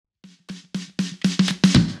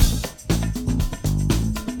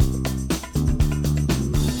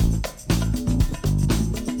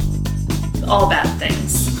all bad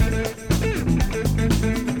things.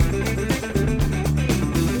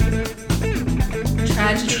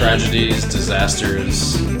 Tragedies,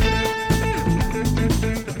 disasters.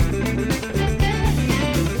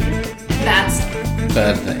 That's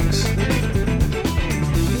Bad things.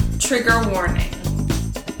 trigger warning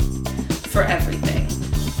for everything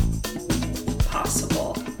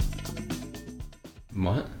possible.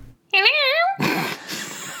 What?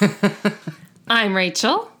 I'm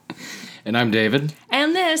Rachel, And I'm David.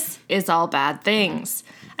 and this is All Bad Things.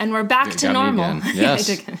 And we're back to Got me normal. again.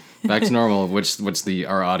 Yes. Back to normal, which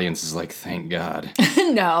our audience is like, thank God.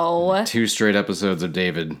 No. 2 straight episodes of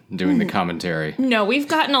David doing the commentary. No, we've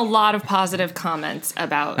gotten a lot of positive comments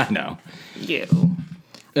about I know. you.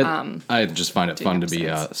 I just find it fun to be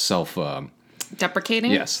episodes.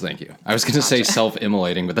 Deprecating? yes, thank you. I was going to say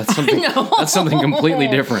self-immolating, but that's something that's something completely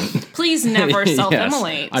different. Please never Yes.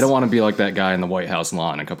 self-immolate. I don't want to be like that guy in the White House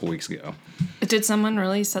lawn a couple weeks ago. Did someone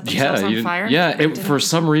really set themselves on fire? Yeah, for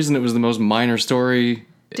some reason it was the most minor story.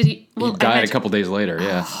 Did he? Well, He died a couple days later,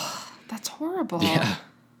 yeah. That's horrible. Yeah.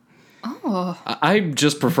 Oh. I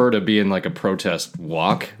just prefer to be in like a protest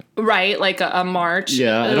walk. Right, like a march.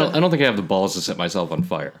 Yeah, Ugh. I don't think I have the balls to set myself on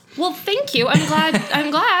fire. Well, thank you. I'm glad.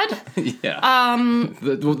 Yeah.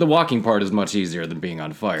 The walking part is much easier than being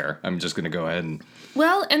on fire. I'm just going to go ahead and...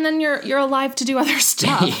 Well, and then you're alive to do other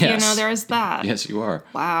stuff. Yes. You know, there is that. Yes, you are.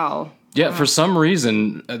 Wow. Yeah, for some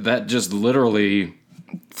reason, that just literally...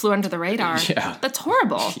 Flew under the radar. Yeah. That's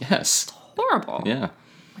horrible. Yes. Horrible. Yeah.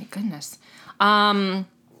 My goodness.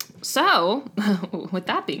 So, with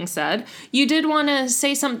that being said, you did want to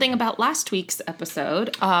say something about last week's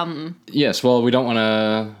episode. Yes, well, we don't want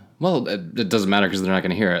to... Well, it doesn't matter because they're not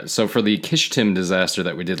going to hear it. So for the Kishtim disaster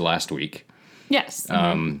that we did last week, Yes.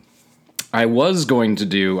 I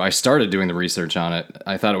started doing the research on it.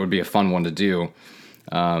 I thought it would be a fun one to do.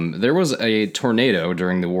 There was a tornado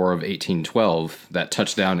during the War of 1812 that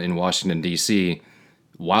touched down in Washington, D.C.,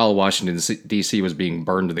 while Washington, D.C. was being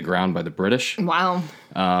burned to the ground by the British. Wow.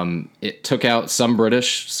 It took out some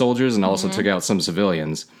British soldiers and also took out some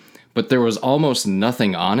civilians. But there was almost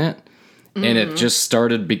nothing on it. And it just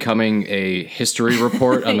started becoming a history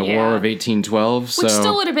report on the Yeah. War of 1812. Which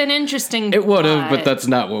still would have been interesting. It would have, but that's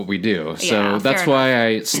not what we do. So Yeah, that's fair why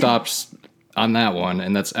I stopped on that one.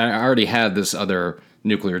 And I already had this other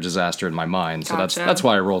nuclear disaster in my mind. So Gotcha. that's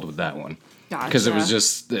why I rolled with that one. Because it was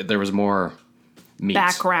just, there was more meat.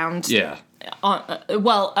 background. Yeah.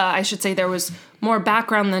 I should say there was more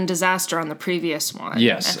background than disaster on the previous one.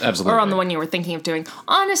 Yes, absolutely. Or on the one you were thinking of doing.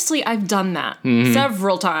 Honestly, I've done that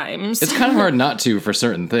several times. It's kind of hard not to for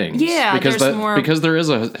certain things. Yeah, because there's more because there is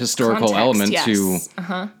a historical context, element yes.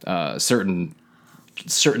 to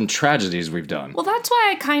certain tragedies we've done. Well, that's why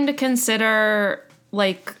I kind of consider,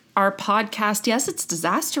 like, our podcast, yes, it's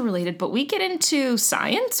disaster related, but we get into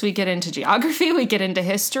science, we get into geography, we get into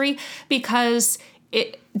history, because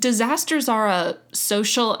disasters are a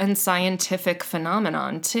social and scientific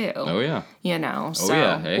phenomenon too. Oh yeah. You know. So,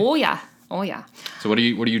 yeah, hey? Oh yeah. Oh yeah. So what are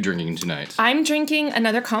you drinking tonight? I'm drinking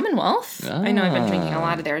another Commonwealth. I know I've been drinking a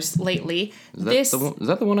lot of theirs lately. Is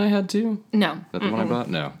that the one I had too? No. Is that the one I bought?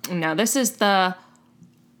 No. No, this is the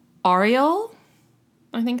Ariel.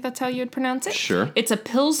 I think that's how you would pronounce it. Sure. It's a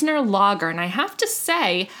Pilsner lager, and I have to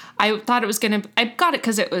say, I thought it was going to... I got it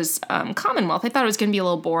because it was Commonwealth. I thought it was going to be a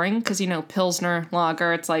little boring, because, you know, Pilsner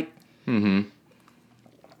lager, it's like...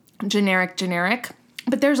 generic.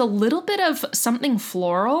 But there's a little bit of something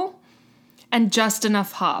floral and just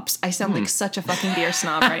enough hops. I sound like such a fucking beer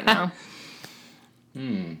snob right now.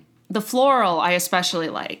 The floral, I especially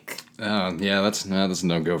like. Yeah, that's a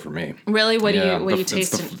no-go for me. Really? What do you it's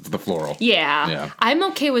taste? the floral. Yeah. I'm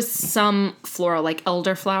okay with some floral, like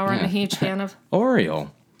elderflower. I'm a huge fan of.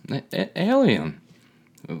 Oriole. Alien.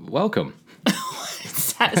 Welcome.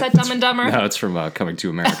 Is that Dumb and Dumber? No, it's from Coming to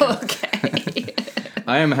America. Okay.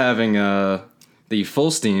 I am having the Full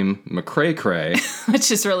Steam McCray Cray. Which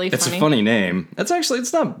is really funny. It's a funny name.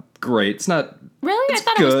 It's not great. It's not... Really? I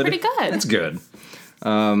thought it was pretty good. It's good.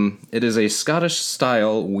 It is a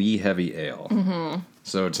Scottish-style wee heavy ale. Mm-hmm.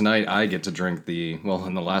 So tonight I get to drink in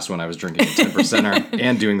the last one I was drinking a 10%er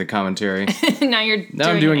and doing the commentary. Now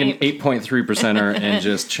I'm doing an 8.3%er and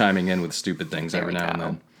just chiming in with stupid things every now and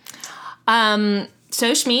then.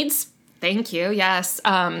 So Schmeeds, thank you. Yes,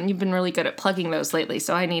 you've been really good at plugging those lately,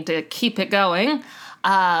 so I need to keep it going.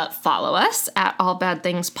 Follow us at All Bad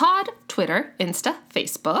Things Pod, Twitter, Insta,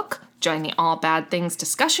 Facebook. Join the All Bad Things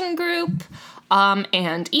discussion group.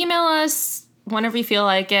 And email us whenever you feel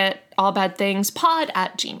like it,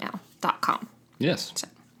 allbadthingspod@gmail.com. Yes.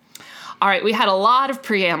 All right, we had a lot of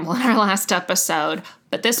preamble in our last episode,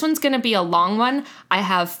 But this one's going to be a long one. I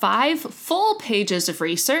have 5 full pages of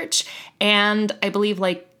research and I believe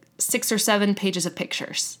like 6 or 7 pages of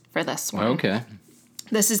pictures for this one. Okay.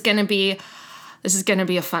 This is going to be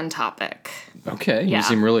a fun topic. Okay. Yeah. You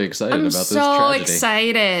seem really excited about this tragedy. I'm so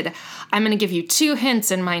excited. I'm going to give you 2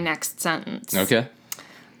 hints in my next sentence. Okay.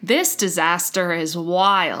 This disaster is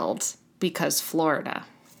wild because Florida.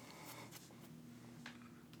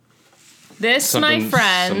 This, my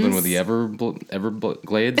friends. Something with the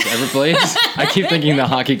Everglades? I keep thinking the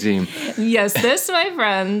hockey team. Yes, this, my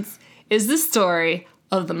friends, is the story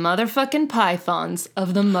of the motherfucking pythons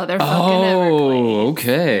of the motherfucking Everglades. Oh,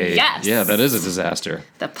 okay. Yes. Yeah, that is a disaster.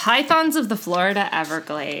 The pythons of the Florida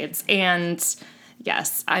Everglades. And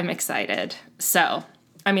yes, I'm excited. So,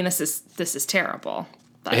 I mean, this is terrible.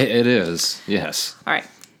 But. It is, yes. All right.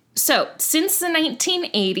 So, since the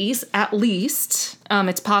 1980s, at least,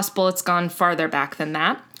 it's possible it's gone farther back than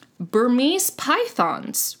that, Burmese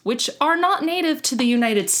pythons, which are not native to the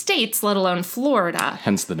United States, let alone Florida,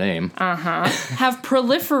 Hence the name. have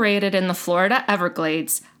proliferated in the Florida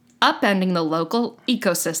Everglades, upending the local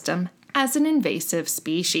ecosystem as an invasive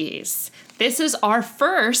species. This is our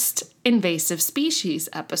first invasive species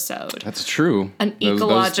episode. That's true. An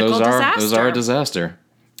ecological disaster. Those are a disaster.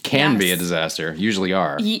 Can be a Yes. disaster. Usually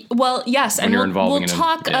are. Well, yes, and you're we'll involving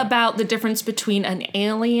talk yeah. about the difference between an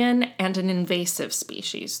alien and an invasive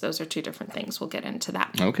species. Those are 2 different things. We'll get into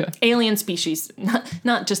that. Okay. Alien species,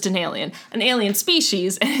 not just an alien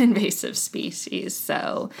species, and an invasive species.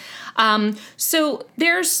 So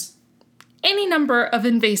there's any number of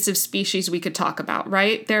invasive species we could talk about,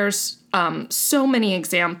 right? There's so many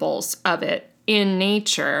examples of it in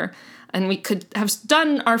nature, and we could have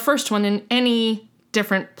done our first one in any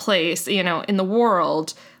different place, in the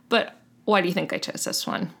world. But why do you think I chose this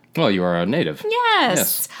one? Well, you are a native.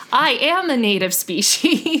 Yes. I am a native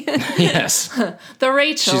species. Yes. The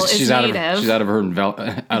Rachel is native. She's out of her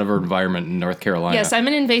environment in North Carolina. Yes, I'm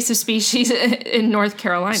an invasive species in North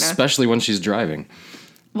Carolina. Especially when she's driving.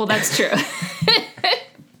 Well, that's true.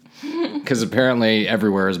 Because apparently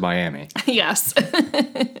everywhere is Miami. Yes.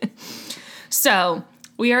 So,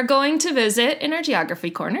 we are going to visit in our geography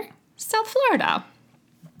corner, South Florida.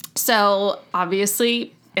 So,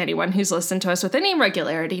 obviously, anyone who's listened to us with any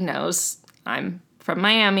regularity knows I'm from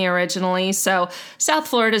Miami originally. So, South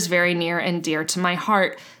Florida is very near and dear to my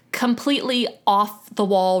heart. Completely off the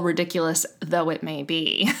wall, ridiculous though it may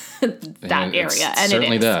be, that area. And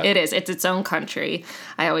certainly it is. that. It is. It's its own country.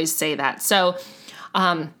 I always say that. So,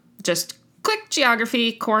 just quick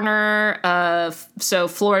geography corner of, so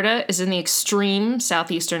Florida is in the extreme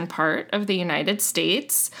southeastern part of the United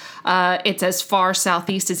States. It's as far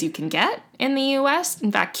southeast as you can get in the U.S.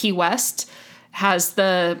 In fact, Key West has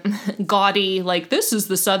the gaudy, like, this is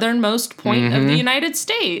the southernmost point of the United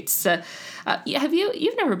States.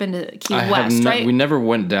 You've never been to Key West, right? We never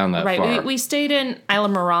went down that far. Right, we stayed in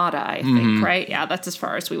Islamorada, I think, right? Yeah, that's as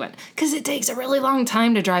far as we went. Because it takes a really long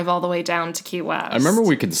time to drive all the way down to Key West. I remember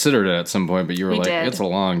we considered it at some point, but you were like, did. it's a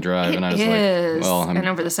long drive. And I was Is. like, well, and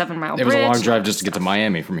over the 7-mile it bridge. was a long drive just to get to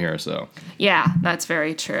Miami from here, so. Yeah, that's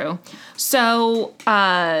very true. So,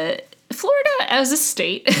 Florida as a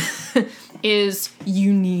state is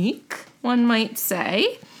unique, one might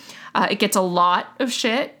say. It gets a lot of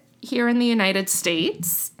shit here in the United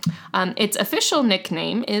States. Its official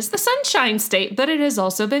nickname is the Sunshine State, but it has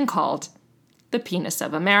also been called the Penis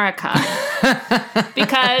of America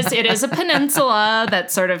because it is a peninsula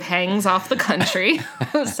that sort of hangs off the country.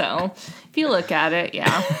 So if you look at it,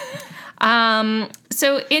 yeah.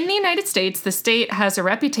 So in the United States, the state has a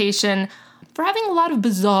reputation for having a lot of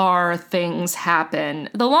bizarre things happen.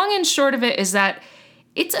 The long and short of it is that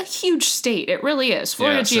it's a huge state. It really is.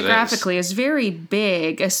 Florida Yes, geographically is very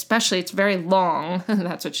big, especially it's very long.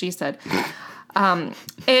 That's what she said.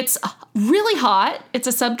 It's really hot. It's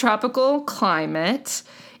a subtropical climate.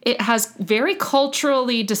 It has very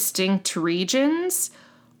culturally distinct regions.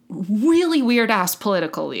 Really weird-ass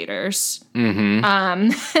political leaders.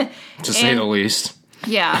 To say the least.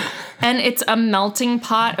 Yeah. And it's a melting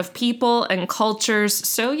pot of people and cultures.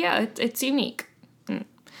 So, yeah, it's unique.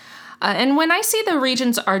 And when I say the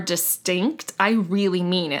regions are distinct, I really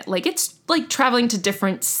mean it. Like, it's like traveling to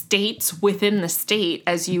different states within the state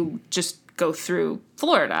as you just go through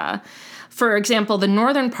Florida. For example, the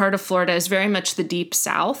northern part of Florida is very much the deep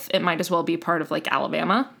south. It might as well be part of, like,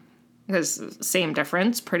 Alabama, because same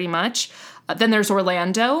difference, pretty much. Then there's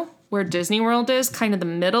Orlando, where Disney World is, kind of the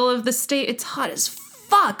middle of the state. It's hot as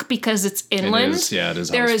fuck because it's inland. It is, yeah, it is.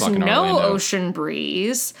 There is no Orlando. ocean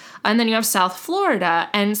breeze. And then you have South Florida,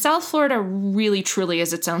 and South Florida really truly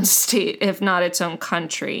is its own state, if not its own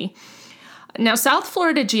country. Now, South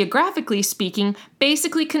Florida, geographically speaking,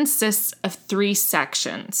 basically consists of 3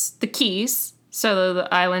 sections. The Keys, so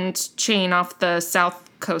the island chain off the south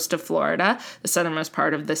coast of Florida, the southernmost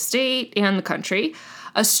part of the state and the country.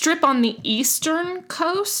 A strip on the eastern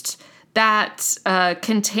coast that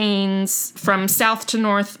contains from south to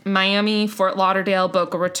north Miami, Fort Lauderdale,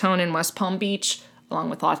 Boca Raton, and West Palm Beach, along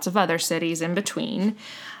with lots of other cities in between,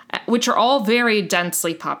 which are all very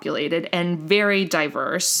densely populated and very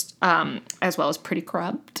diverse, as well as pretty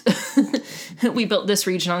corrupt. We built this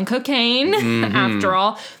region on cocaine, after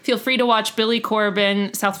all. Feel free to watch Billy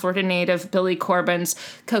Corben, South Florida native Billy Corben's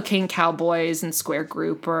Cocaine Cowboys and Square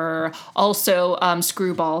Grouper. Also,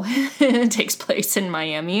 Screwball takes place in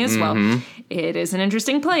Miami as well. It is an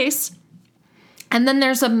interesting place. And then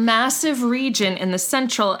there's a massive region in the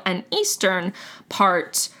central and eastern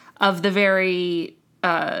part of the very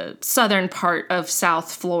southern part of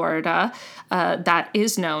South Florida that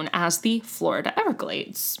is known as the Florida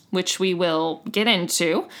Everglades, which we will get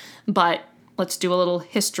into, but let's do a little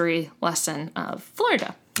history lesson of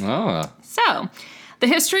Florida. Oh. So, the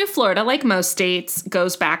history of Florida, like most states,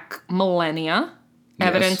 goes back millennia. Yes.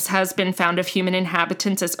 Evidence has been found of human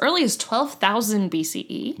inhabitants as early as 12,000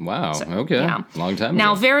 BCE. Wow. So, Okay. yeah. Long time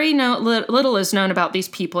Now, ago. very little is known about these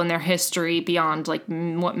people and their history beyond like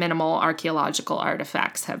what minimal archaeological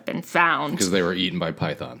artifacts have been found. Because they were eaten by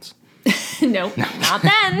pythons. Nope, not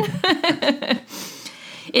then.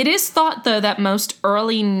 It is thought, though, that most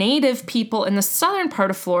early native people in the southern part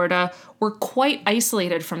of Florida were quite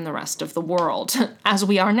isolated from the rest of the world, as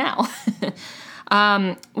we are now.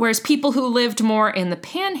 Whereas people who lived more in the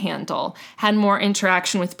panhandle had more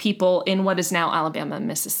interaction with people in what is now Alabama and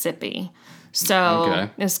Mississippi. So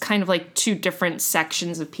it's kind of like 2 different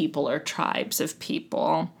sections of people or tribes of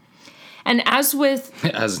people. And as with...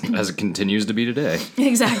 As it continues to be today.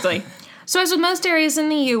 Exactly. So as with most areas in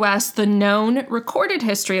the U.S., the known recorded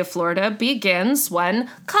history of Florida begins when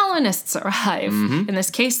colonists arrive. In this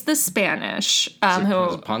case, the Spanish.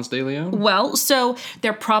 Was it Ponce de Leon? Well, so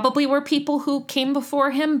there probably were people who came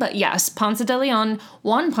before him, but yes,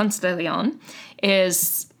 Juan Ponce de Leon,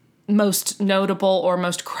 is most notable or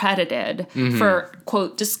most credited for,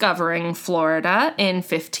 quote, discovering Florida in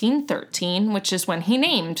 1513, which is when he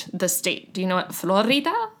named the state. Do you know what Florida means?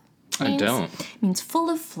 I don't. It means full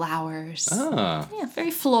of flowers. Ah. Yeah, very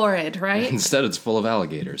florid, right? Instead, it's full of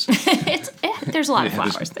alligators. There's a lot of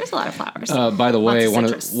flowers. There's a lot of flowers. By the way,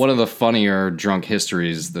 Lots of one of the funnier drunk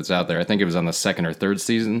histories that's out there, I think it was on the 2nd or 3rd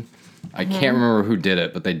season. I can't remember who did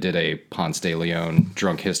it, but they did a Ponce de Leon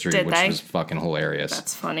drunk history, which was fucking hilarious.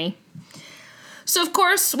 That's funny. So, of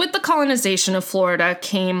course, with the colonization of Florida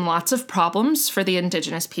came lots of problems for the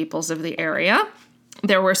indigenous peoples of the area.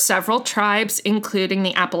 There were several tribes, including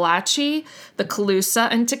the Apalachee, the Calusa,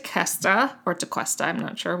 and Tequesta, or Tequesta, I'm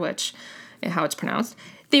not sure how it's pronounced.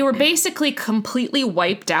 They were basically completely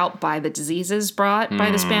wiped out by the diseases brought by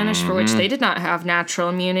the Spanish, for which they did not have natural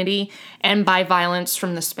immunity, and by violence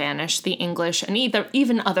from the Spanish, the English, and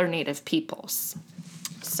even other native peoples.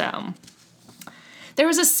 So, there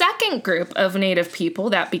was a second group of native people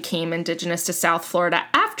that became indigenous to South Florida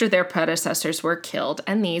after their predecessors were killed,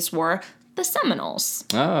 and these were the Seminoles.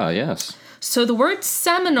 Ah, yes. So the word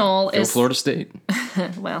Seminole is... Florida State.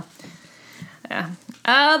 Well, yeah.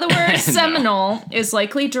 The word Seminole is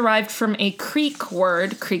likely derived from a Creek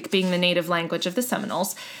word, Creek being the native language of the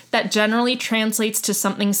Seminoles, that generally translates to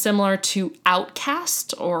something similar to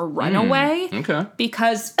outcast or runaway. Okay.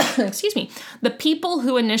 Because, excuse me, the people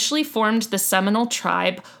who initially formed the Seminole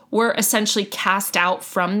tribe were essentially cast out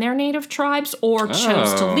from their native tribes or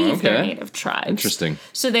chose to leave their native tribes. Interesting.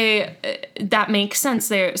 So that makes sense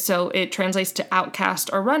there. So it translates to outcast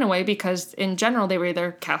or runaway because in general they were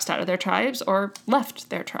either cast out of their tribes or left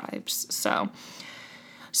their tribes. So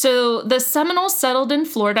the Seminoles settled in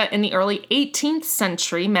Florida in the early 18th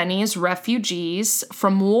century, many as refugees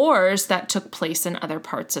from wars that took place in other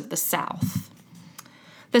parts of the South.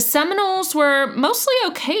 The Seminoles were mostly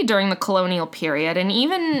okay during the colonial period and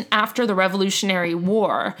even after the Revolutionary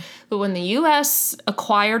War. But when the U.S.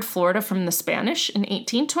 acquired Florida from the Spanish in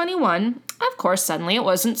 1821, of course, suddenly it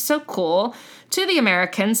wasn't so cool to the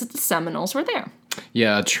Americans that the Seminoles were there.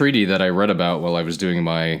 Yeah, a treaty that I read about while I was doing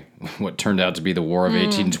my, what turned out to be the War of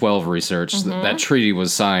 1812 research. That treaty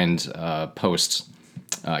was signed post,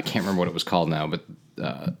 I can't remember what it was called now, but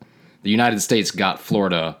the United States got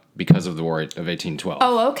Florida because of the War of 1812.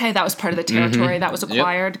 Oh, okay. That was part of the territory that was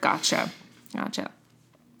acquired. Yep. Gotcha.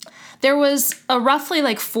 There was a roughly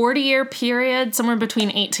 40-year period, somewhere between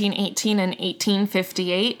 1818 and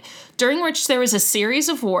 1858, during which there was a series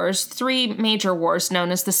of wars, 3 major wars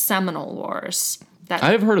known as the Seminole Wars. That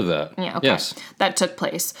I have heard of that. Yeah, okay. Yes. That took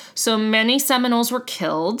place. So many Seminoles were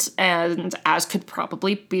killed, and as could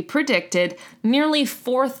probably be predicted, nearly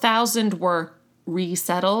 4,000 were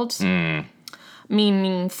resettled,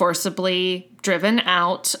 meaning forcibly driven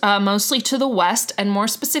out, mostly to the west, and more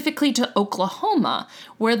specifically to Oklahoma,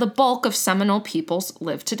 where the bulk of Seminole peoples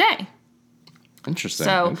live today. Interesting.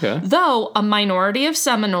 So, Okay. though a minority of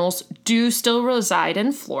Seminoles do still reside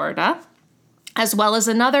in Florida, as well as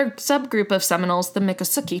another subgroup of Seminoles, the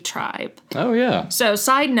Miccosukee tribe. Oh, yeah. So,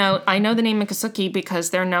 side note, I know the name Miccosukee because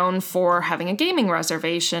they're known for having a gaming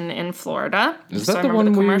reservation in Florida. Is So that I the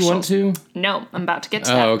remember one we went commercials. to? No, I'm about to get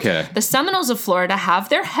to that. Oh, okay. The Seminoles of Florida have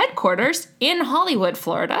their headquarters in Hollywood,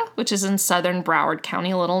 Florida, which is in southern Broward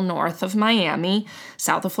County, a little north of Miami,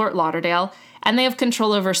 south of Fort Lauderdale, and they have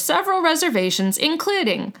control over several reservations,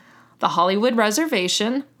 including the Hollywood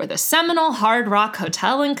Reservation, where the Seminole Hard Rock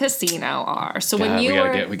Hotel and Casino are. So when God, you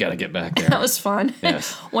we gotta get back there. that was fun.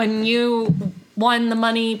 Yes. When you won the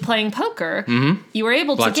money playing poker, you were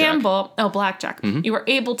able Blackjack. to gamble. Oh, blackjack. You were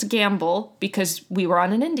able to gamble because we were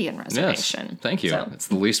on an Indian Yes. reservation. Thank you. So- It's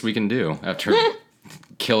the least we can do after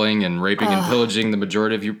killing and raping and pillaging the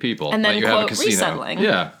majority of your people. and then, Let you have a quote, casino. resettling.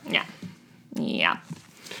 Yeah. Yeah. Yeah.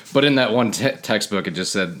 But in that one textbook, it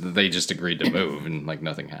just said that they just agreed to move and like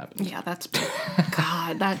nothing happened. Yeah, that's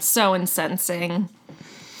God, that's so incensing.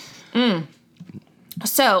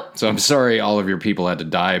 So So I'm sorry all of your people had to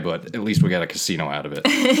die, but at least we got a casino out of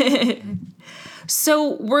it.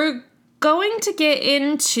 So we're going to get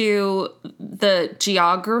into the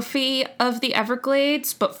geography of the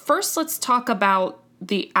Everglades, but first let's talk about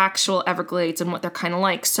the actual Everglades and what they're kind of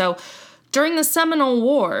like. So during the Seminole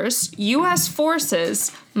Wars, U.S.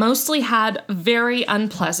 forces mostly had very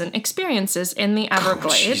unpleasant experiences in the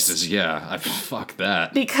Everglades. Jesus, yeah. Fuck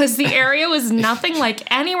that. Because the area was nothing like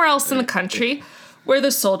anywhere else in the country where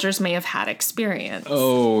the soldiers may have had experience.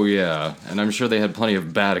 Oh, yeah. And I'm sure they had plenty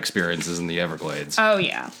of bad experiences in the Everglades. Oh,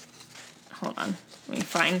 yeah. Hold on. Let me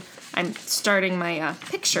find. I'm starting my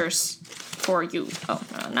pictures for you. Oh,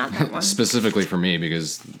 no, not that one. Specifically for me,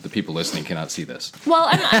 because the people listening cannot see this. Well,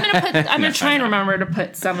 I'm gonna try and remember to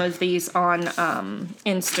put some of these on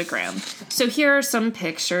Instagram. So here are some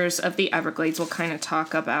pictures of the Everglades. We'll kind of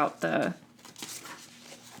talk about the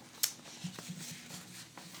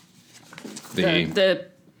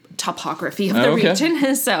topography of the Okay.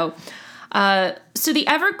 region. So the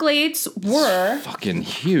Everglades were Fucking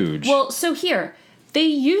huge. well. So here they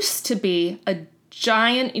used to be a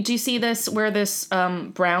giant. Do you see this where this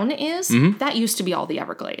brown is? That used to be all the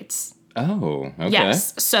Everglades. oh, okay.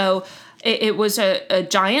 Yes. So it was a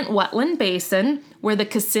giant wetland basin where the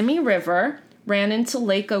Kissimmee River ran into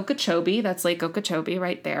Lake Okeechobee. That's Lake Okeechobee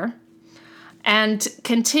right there. And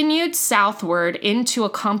continued southward into a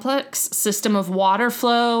complex system of water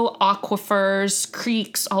flow, aquifers,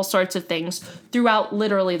 creeks, all sorts of things throughout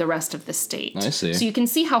literally the rest of the state. I see. So you can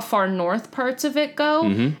see how far north parts of it go,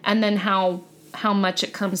 and then how much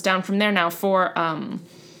it comes down from there. Now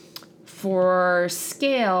for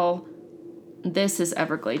scale, this is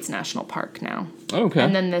Everglades National Park now. Okay.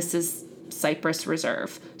 And then this is Cypress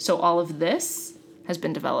Reserve. So all of this has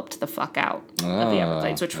been developed the fuck out of the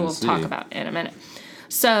Everglades, which I we'll see. talk about in a minute.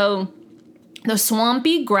 So the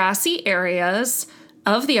swampy, grassy areas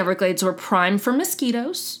of the Everglades were prime for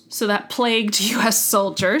mosquitoes, so that plagued U.S.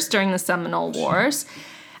 soldiers during the Seminole Wars,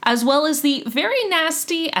 as well as the very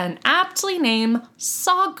nasty and aptly named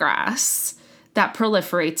sawgrass that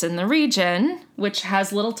proliferates in the region, which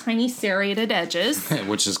has little tiny serrated edges.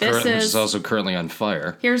 which is This which is- is also currently on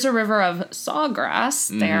fire. Here's a river of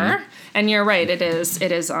sawgrass there. And you're right, it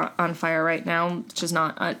is on fire right now, which is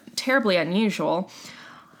not terribly unusual.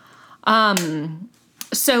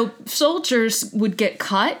 So soldiers would get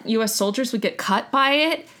cut, U.S. soldiers would get cut by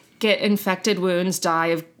it, get infected wounds,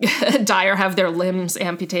 die or have their limbs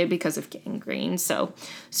amputated because of gangrene. So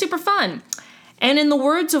super fun. And in the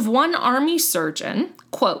words of one army surgeon,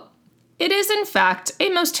 quote, "It is in fact a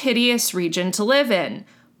most hideous region to live in.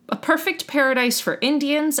 A perfect paradise for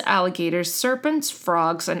Indians, alligators, serpents,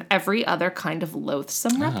 frogs, and every other kind of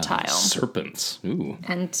loathsome reptile." Serpents. Ooh.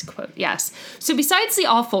 End quote. Yes. So besides the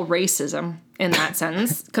awful racism in that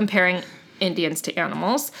sentence, comparing Indians to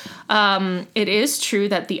animals, it is true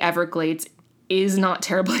that the Everglades is not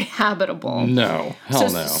terribly habitable. No. Hell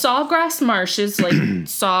So no. sawgrass marshes, like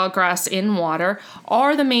sawgrass in water,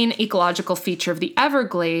 are the main ecological feature of the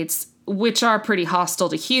Everglades, which are pretty hostile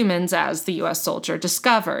to humans, as the U.S. soldier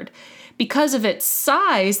discovered. Because of its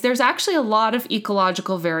size, there's actually a lot of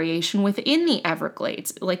ecological variation within the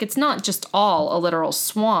Everglades. Like, it's not just all a literal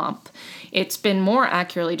swamp. It's been more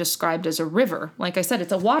accurately described as a river. Like I said,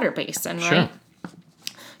 it's a water basin, right?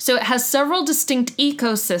 So it has several distinct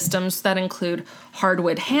ecosystems that include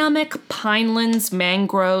hardwood hammock, pinelands,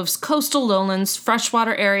 mangroves, coastal lowlands,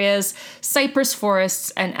 freshwater areas, cypress forests,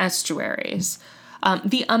 and estuaries.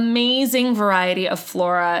 The amazing variety of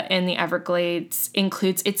flora in the Everglades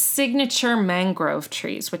includes its signature mangrove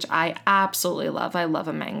trees, which I absolutely love. I love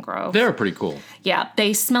a mangrove. They're pretty cool. Yeah,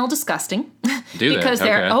 they smell disgusting. Do they? Because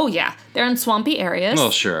they're in swampy areas. Well,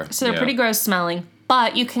 sure. So they're pretty gross smelling.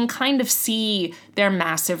 But you can kind of see their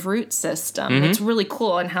massive root system. Mm-hmm. It's really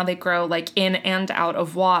cool and how they grow like in and out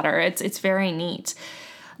of water. It's very neat.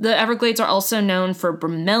 The Everglades are also known for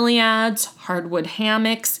bromeliads, hardwood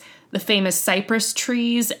hammocks, the famous cypress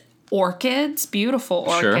trees, orchids, beautiful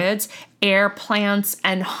orchids, air plants,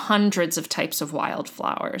 and hundreds of types of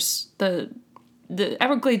wildflowers. The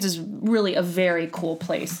Everglades is really a very cool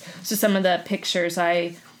place. So some of the pictures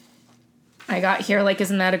I got here, like,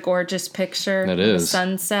 isn't that a gorgeous picture? That is. The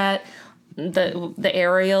sunset, the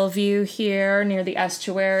aerial view here near the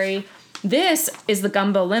estuary. This is the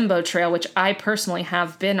Gumbo Limbo Trail, which I personally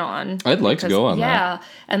have been on. I'd like to go on that. Yeah,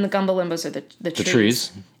 and the Gumbo Limbos are the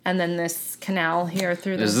trees. And then this canal here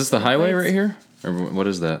through the... Is this the highway right here? Or what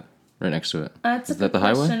is that? Right next to it. Is that the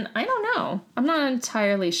highway? I don't know. I'm not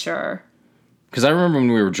entirely sure. Because I remember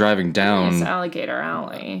when we were driving down... It's Alligator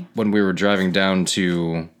Alley. When we were driving down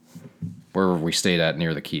to... Where we stayed at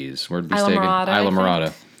near the Keys. Where did we stay again? Isla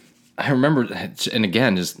Mirada. I remember, and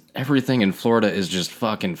again, just everything in Florida is just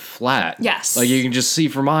fucking flat. Yes. Like you can just see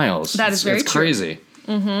for miles. That is very true. It's crazy.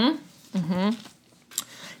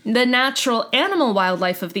 The natural animal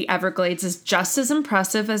wildlife of the Everglades is just as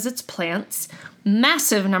impressive as its plants.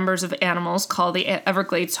 Massive numbers of animals call the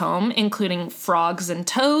Everglades home, including frogs and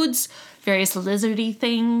toads, various lizardy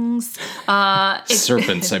things.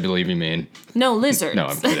 Serpents, I believe you mean. No, lizards. No,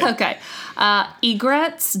 I'm kidding. Okay.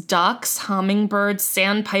 Egrets, ducks, hummingbirds,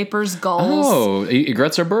 sandpipers, gulls. Oh,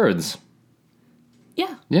 egrets are birds.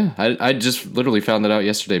 Yeah. Yeah, I just literally found that out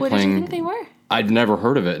yesterday What playing. did you think they were? I'd never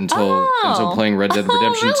heard of it until playing Red Dead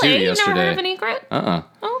Redemption 2 really? yesterday. You never heard of an egret?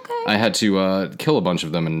 Okay. I had to kill a bunch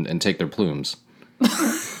of them and take their plumes.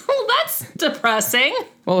 Well, that's depressing.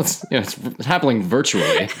 Well, it's happening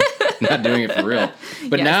virtually, not doing it for real.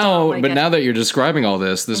 But Yes, now that you're describing all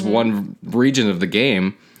this one region of the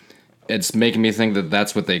game, it's making me think that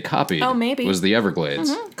that's what they copied. Oh, maybe. Was the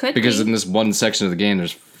Everglades. Could because be. in this one section of the game,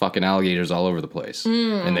 there's fucking alligators all over the place,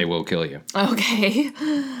 and they will kill you. Okay.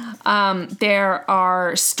 There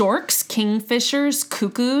are storks, kingfishers,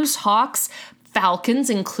 cuckoos, hawks, falcons,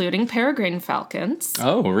 including peregrine falcons,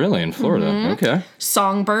 Oh, really? In Florida? Okay.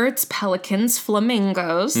 songbirds, pelicans,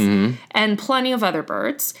 flamingos, and plenty of other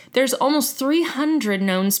birds. There's almost 300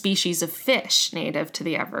 known species of fish native to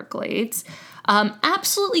the Everglades.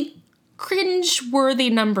 Absolutely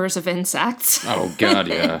cringe-worthy numbers of insects. Oh, God,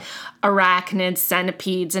 yeah. Arachnids,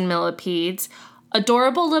 centipedes, and millipedes.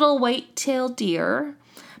 Adorable little white-tailed deer.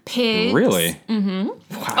 Pigs. Really? Mm-hmm.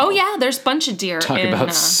 Wow. Oh yeah, there's a bunch of deer. Talk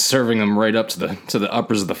about serving them right up to the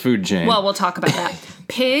uppers of the food chain. Well, we'll talk about that.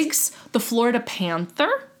 Pigs, the Florida panther,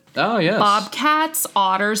 oh, yes. bobcats,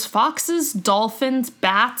 otters, foxes, dolphins,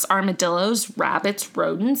 bats, armadillos, rabbits,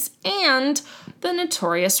 rodents, and the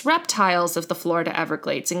notorious reptiles of the Florida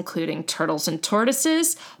Everglades, including turtles and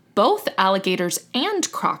tortoises, both alligators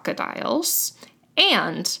and crocodiles,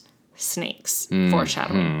 and snakes.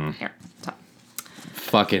 Foreshadowing here.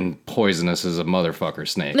 Fucking poisonous as a motherfucker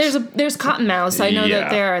snake. There's cottonmouths. I know Yeah. that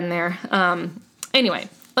they're in there. Anyway,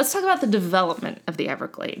 let's talk about the development of the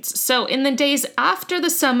Everglades. So in the days after the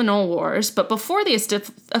Seminole Wars, but before the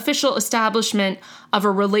official establishment of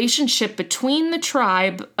a relationship between the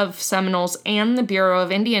tribe of Seminoles and the Bureau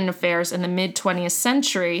of Indian Affairs in the mid-20th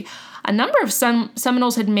century, a number of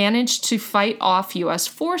Seminoles had managed to fight off U.S.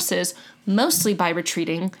 forces, mostly by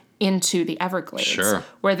retreating into the Everglades, Sure.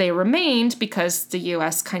 where they remained because the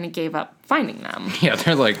U.S. kind of gave up finding them. Yeah,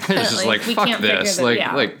 they're just Like, we fuck can't figure this. that-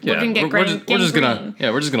 yeah. We're gonna get we're just gonna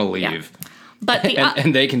gangrene. we're just gonna leave, But the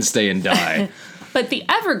and they can stay and die. but the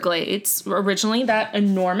Everglades, originally that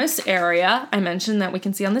enormous area I mentioned that we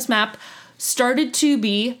can see on this map, started to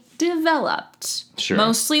be developed, Sure.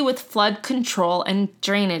 mostly with flood control and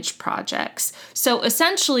drainage projects. So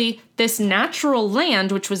essentially, this natural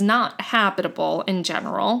land, which was not habitable in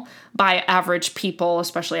general by average people,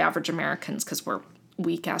 especially average Americans, because we're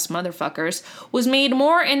weak-ass motherfuckers, was made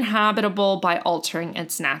more inhabitable by altering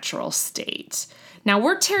its natural state. Now,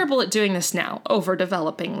 we're terrible at doing this now,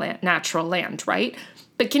 overdeveloping natural land, right?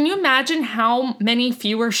 But can you imagine how many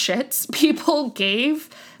fewer shits people gave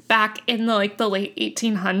back in the late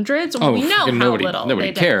 1800s. Well, we know how nobody little they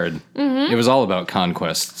did. cared. It was all about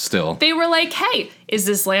conquest still. They were like, hey, is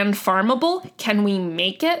this land farmable? Can we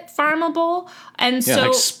make it farmable? And Yeah, so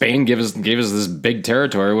like Spain gave us this big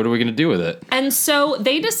territory. What are we going to do with it? And so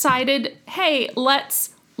they decided, hey, let's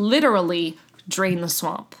literally drain the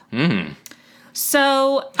swamp.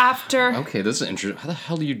 So after... Okay, this is interesting. How the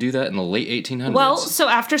hell do you do that in the late 1800s? Well, so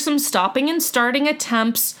after some stopping and starting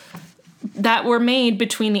attempts that were made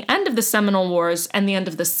between the end of the Seminole Wars and the end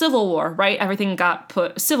of the Civil War, right?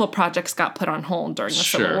 Civil projects got put on hold during the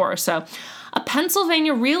Civil War. So a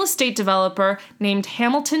Pennsylvania real estate developer named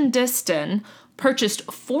Hamilton Diston purchased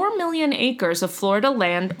 4 million acres of Florida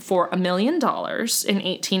land for $1 million in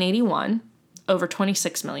 1881, over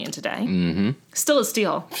 26 million today. Still a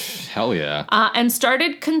steal. Hell yeah. And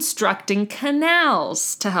started constructing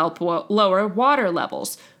canals to help lower water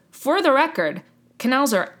levels. For the record,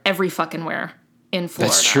 canals are every fucking where in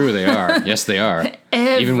Florida. That's true, they are. Yes, they are.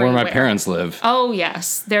 Even where my parents live. Oh,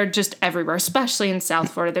 yes. They're just everywhere, especially in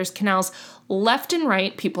South Florida. There's canals left and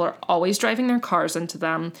right. People are always driving their cars into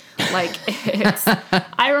them.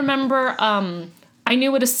 I remember I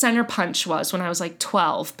knew what a center punch was when I was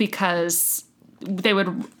 12 because they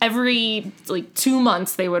would, every 2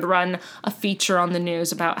 months, they would run a feature on the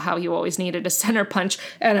news about how you always needed a center punch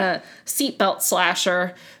and a seatbelt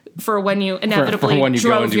slasher for when you inevitably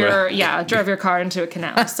drove your car into a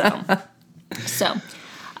canal.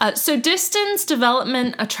 So Diston's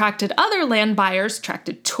development attracted other land buyers,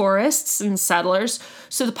 attracted tourists and settlers,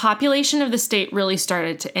 so the population of the state really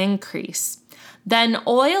started to increase. Then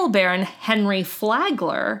oil baron Henry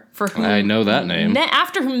Flagler, for whom I know that name.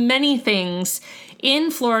 After whom many things in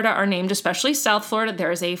Florida are named, especially South Florida.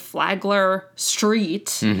 There is a Flagler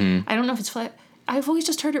Street. I don't know if it's I've always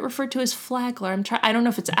just heard it referred to as Flagler. I don't know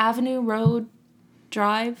if it's Avenue, Road,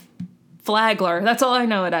 Drive, Flagler. That's all I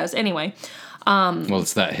know it as. Anyway. Well,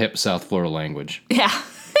 it's that hip South Florida language. Yeah.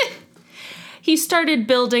 He started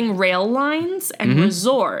building rail lines and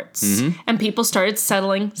resorts, and people started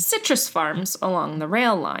settling citrus farms along the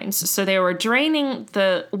rail lines. So they were draining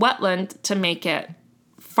the wetland to make it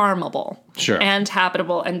farmable and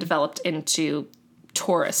habitable and developed into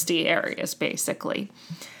touristy areas, basically.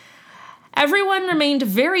 Everyone remained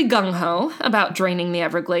very gung-ho about draining the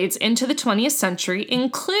Everglades into the 20th century,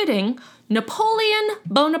 including Napoleon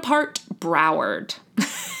Bonaparte Broward,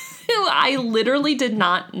 who I literally did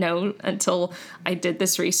not know until I did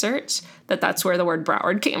this research that that's where the word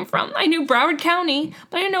Broward came from. I knew Broward County,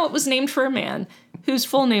 but I didn't know it was named for a man whose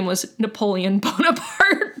full name was Napoleon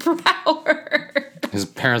Bonaparte Broward. His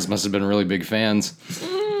parents must have been really big fans.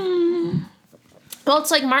 Well,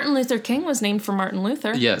 it's like Martin Luther King was named for Martin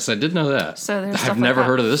Luther. Yes, I did know that. So there's I've never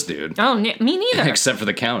heard of this dude. Oh, me neither. Except for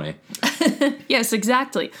the county. Yes,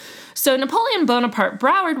 exactly. So Napoleon Bonaparte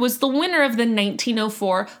Broward was the winner of the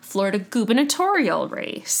 1904 Florida gubernatorial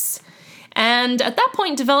race. And at that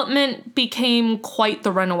point, development became quite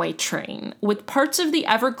the runaway train, with parts of the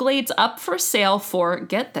Everglades up for sale for,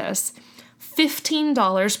 get this,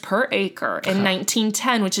 $15 per acre in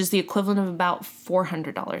 1910, which is the equivalent of about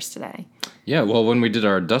 $400 today. Yeah, well, when we did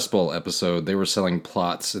our Dust Bowl episode, they were selling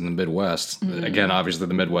plots in the Midwest. Again, obviously,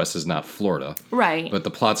 the Midwest is not Florida. Right. But the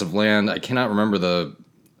plots of land, I cannot remember the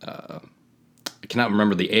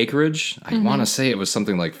acreage. I want to say it was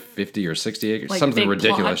something like 50 or 60 acres, something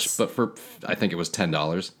ridiculous. Plots. But I think it was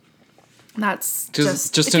 $10. That's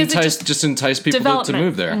just to entice people to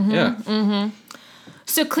move there. Yeah.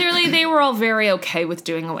 So clearly they were all very okay with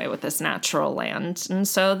doing away with this natural land. And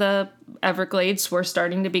so the Everglades were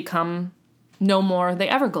starting to become no more the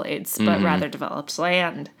Everglades, but rather developed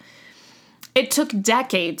land. It took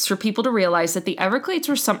decades for people to realize that the Everglades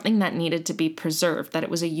were something that needed to be preserved, that it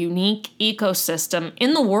was a unique ecosystem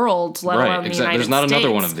in the world, let alone the United States. There's not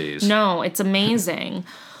another one of these. No, it's amazing.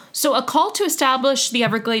 So a call to establish the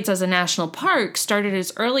Everglades as a national park started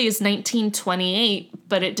as early as 1928,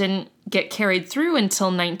 but it didn't get carried through until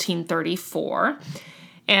 1934.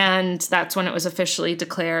 And that's when it was officially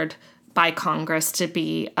declared by Congress to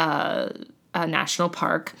be a national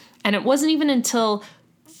park. And it wasn't even until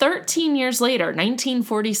 13 years later,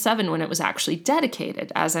 1947, when it was actually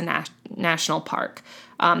dedicated as a national park.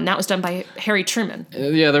 That was done by Harry Truman.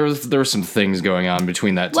 Yeah, there was some things going on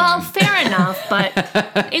between that time. Well, fair enough, but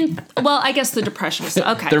I guess the Depression was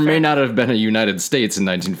okay. There may not have been a United States in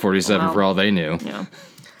 1947 for all they knew. Yeah.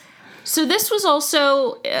 So this was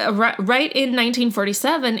also, right in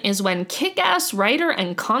 1947, is when kick-ass writer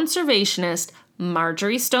and conservationist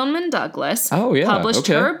Marjorie Stoneman Douglas published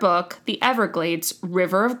her book, The Everglades,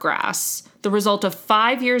 River of Grass, the result of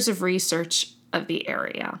 5 years of research of the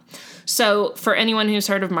area. So for anyone who's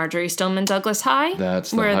heard of Marjorie Stoneman Douglas High,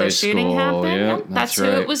 That's the where high the shooting school. happened, Yep, that's who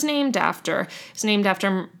right. it was named after. It's named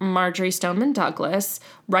after Marjorie Stoneman Douglas,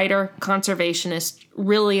 writer, conservationist,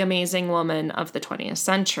 really amazing woman of the 20th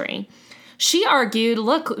century. She argued,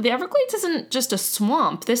 look, the Everglades isn't just a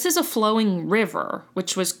swamp. This is a flowing river,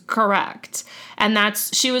 which was correct. And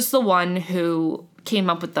she was the one who came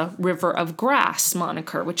up with the River of Grass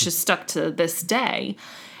moniker, which is stuck to this day.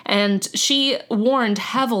 And she warned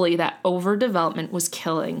heavily that overdevelopment was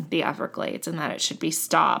killing the Everglades and that it should be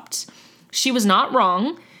stopped. She was not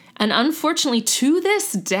wrong. And unfortunately, to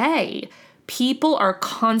this day, people are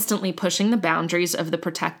constantly pushing the boundaries of the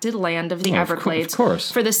protected land of the Everglades of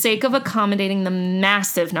course. for the sake of accommodating the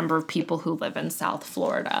massive number of people who live in South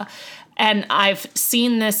Florida. And I've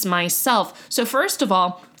seen this myself. So first of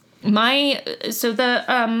all, in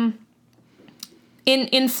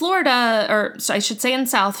Florida, or I should say in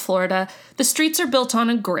South Florida, the streets are built on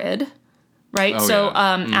a grid, right?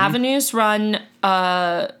 Avenues run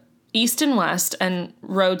east and west, and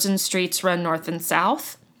roads and streets run north and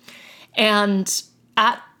south. And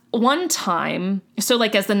at one time, so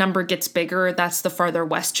like as the number gets bigger, that's the farther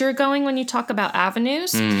west you're going when you talk about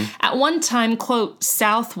avenues. At one time, quote,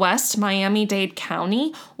 Southwest Miami-Dade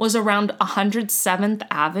County was around 107th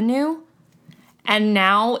Avenue. And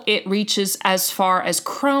now it reaches as far as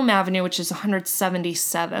Chrome Avenue, which is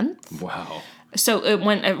 177th. Wow. So it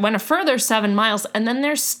went a further 7 miles, and then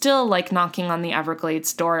they're still like knocking on the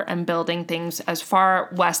Everglades door and building things as far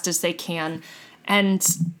west as they can, and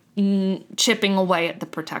chipping away at the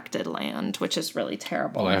protected land, which is really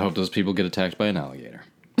terrible. Well, I hope those people get attacked by an alligator.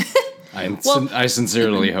 I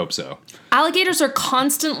sincerely hope so. Alligators are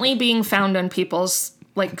constantly being found on people's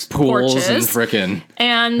like Pools porches and frickin'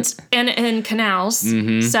 and canals.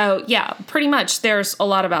 So yeah, pretty much there's a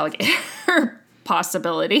lot of alligator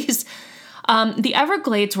possibilities. The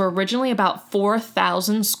Everglades were originally about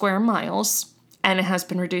 4,000 square miles, and it has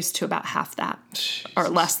been reduced to about half that, or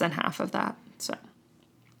less than half of that.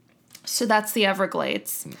 So that's the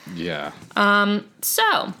Everglades. Yeah.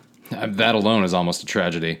 So That alone is almost a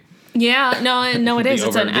tragedy. yeah, no, it is.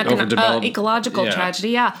 It's an overdeveloped- ecological yeah. tragedy.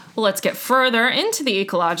 Yeah. Well, let's get further into the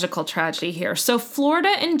ecological tragedy here. So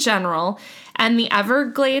Florida in general, and the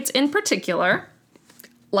Everglades in particular,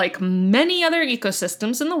 like many other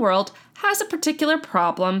ecosystems in the world, has a particular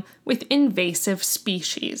problem with invasive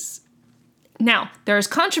species. Now, there is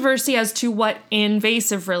controversy as to what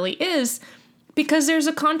invasive really is, because there's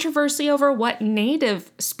a controversy over what native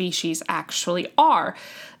species actually are.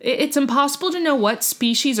 It's impossible to know what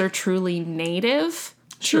species are truly native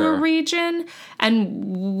to a region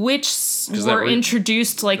and which were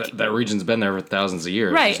introduced like... That region's been there for thousands of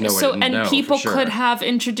years. Right, There's no way so, to and know people for sure. could have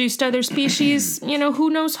introduced other species,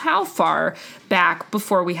 who knows how far back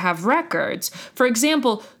before we have records. For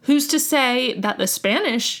example, who's to say that the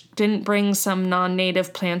Spanish didn't bring some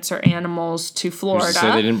non-native plants or animals to Florida? Who's to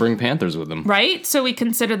say they didn't bring panthers with them? Right? So we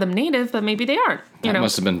consider them native, but maybe they aren't. That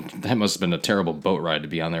must have been a terrible boat ride to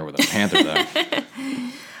be on there with a panther, though.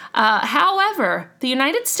 However, the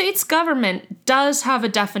United States government does have a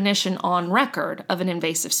definition on record of an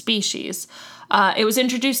invasive species. It was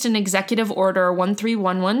introduced in Executive Order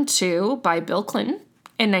 13112 by Bill Clinton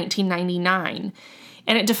in 1999.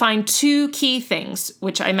 And it defined two key things,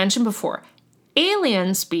 which I mentioned before: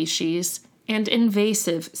 alien species and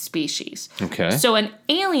invasive species. Okay. So an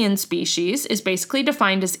alien species is basically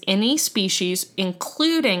defined as any species,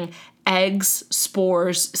 including eggs,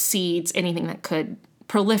 spores, seeds, anything that could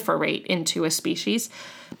proliferate into a species,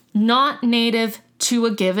 not native to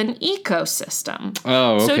a given ecosystem.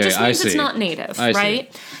 Oh, okay, So it just I means it's see. not native, I see.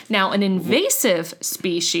 right? Now, an invasive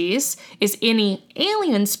species is any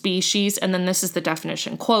alien species, and then this is the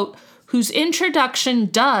definition, quote, whose introduction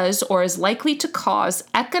does or is likely to cause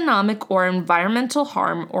economic or environmental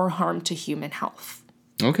harm or harm to human health.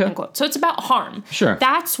 Okay. Unquote. So it's about harm. Sure.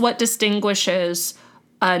 That's what distinguishes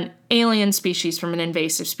an alien species from an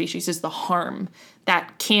invasive species, is the harm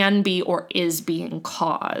that can be or is being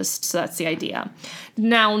caused. So that's the idea.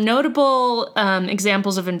 Now, notable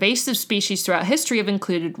examples of invasive species throughout history have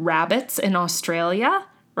included rabbits in Australia,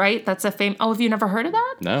 right? That's a have you never heard of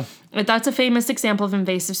that? No. That's a famous example of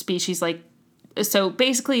invasive species. So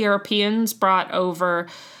basically Europeans brought over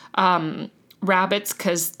rabbits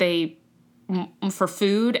because for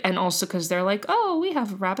food, and also because they're like, oh, we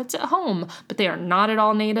have rabbits at home, but they are not at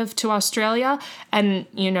all native to Australia. And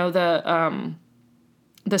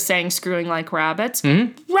the saying "screwing like rabbits,"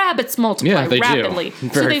 rabbits multiply they do. rapidly, so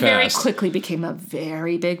Very they very fast. quickly became a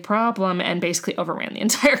very big problem and basically overran the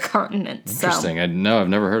entire continent. Interesting. I've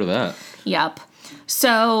never heard of that. Yep.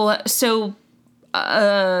 So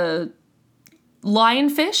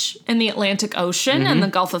Lionfish in the Atlantic Ocean and the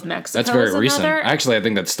Gulf of Mexico. That's very is recent. another. Actually, I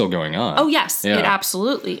think that's still going on. Oh, yes, Yeah. it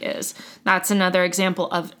absolutely is. That's another example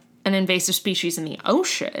of an invasive species in the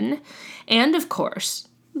ocean. And, of course,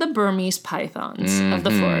 the Burmese pythons of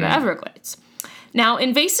the Florida Everglades. Now,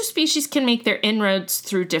 invasive species can make their inroads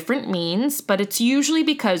through different means, but it's usually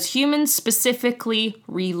because humans specifically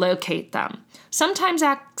relocate them. Sometimes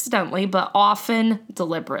accidentally, but often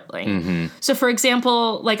deliberately. So, for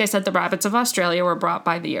example, like I said, the rabbits of Australia were brought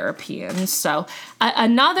by the Europeans. So,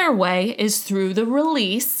 another way is through the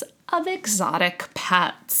release of exotic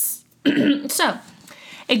pets. So,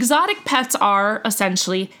 exotic pets are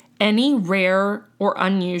essentially any rare or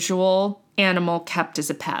unusual animal kept as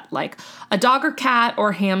a pet, like a dog or cat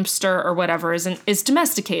or hamster or whatever is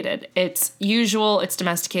domesticated. It's usual, it's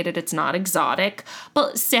domesticated, it's not exotic.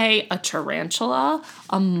 But say a tarantula,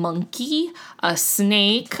 a monkey, a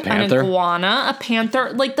snake, Panther? an iguana, a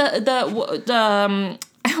panther, like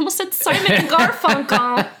I almost said Simon and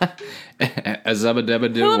Garfunkel.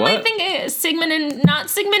 Azabadabadu, Who am I what? thinking? Sigmund and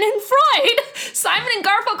Freud. Simon and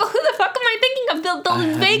Garfunkel. Who the fuck am I thinking of?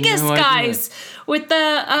 The Vegas no idea. guys with the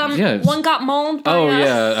Yes. one got mauled by Oh,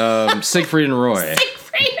 yeah. Siegfried and Roy.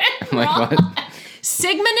 Siegfried and Roy. Like, what?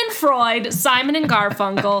 Sigmund and Freud, Simon and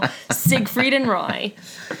Garfunkel, Siegfried and Roy.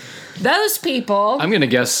 Those people, I'm going to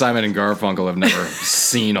guess Simon and Garfunkel have never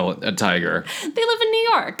seen a tiger. they live in New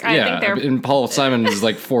York. I think they're and Paul Simon is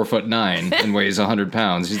like 4'9" and weighs 100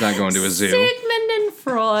 pounds. He's not going to a zoo. Sigmund and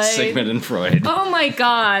Freud. Sigmund and Freud. Oh my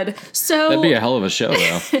God. So That'd be a hell of a show,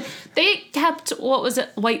 though. they kept, what was it,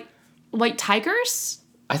 white tigers?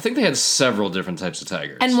 I think they had several different types of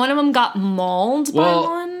tigers. And one of them got mauled by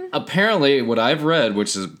one? Apparently, what I've read,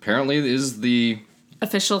 which is apparently is the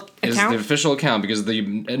Official is account? the official account, because the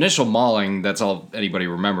initial mauling, that's all anybody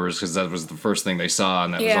remembers, because that was the first thing they saw,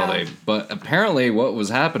 and that was all Yeah. they... But apparently what was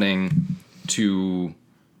happening to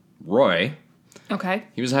Roy, Okay.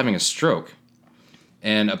 he was having a stroke.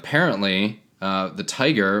 And apparently the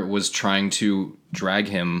tiger was trying to drag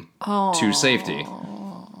him to safety.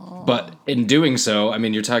 But in doing so, I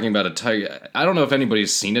mean, you're talking about a tiger. I don't know if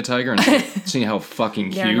anybody's seen a tiger and seen how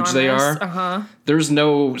fucking They're huge they are. enormous. Uh-huh. There's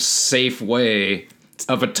no safe way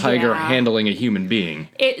of a tiger Yeah. handling a human being.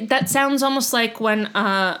 That sounds almost like when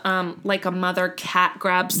like a mother cat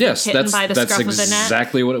grabs Yes, the kitten that's by the scruff of the neck.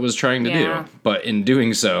 exactly what it was trying to Yeah. do. But in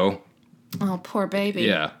doing so, Oh, poor baby.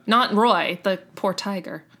 Yeah. Not Roy, the poor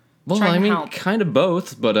tiger. well, Trying I to mean, help. kind of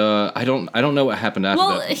both. But I don't know what happened after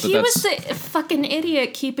Well, that. But he was the fucking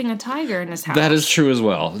idiot keeping a tiger in his house. that is true as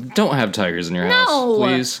well. Don't have tigers in your No. house,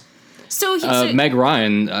 please. So he's Meg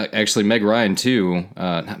Ryan, actually Meg Ryan too.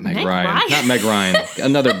 Not Meg Meg Ryan. Ryan? Not Meg Ryan.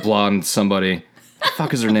 Another blonde somebody. The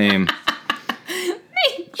fuck is her name?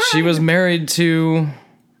 She was married to.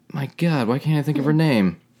 My God, why can't I think of her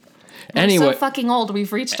name? Anyway, so fucking old.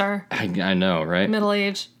 We've reached our I know, right? middle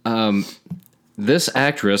age. This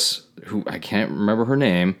actress, who I can't remember her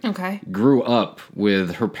name, Okay. grew up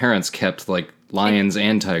with her parents kept like lions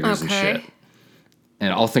and tigers and Okay. shit.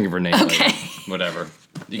 And I'll think of her name Okay. later. Whatever.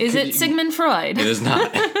 Is it Sigmund Freud? It is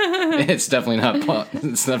not. It's definitely not.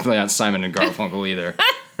 It's definitely not Simon and Garfunkel either.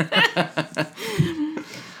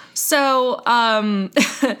 So,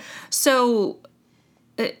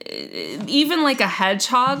 even like a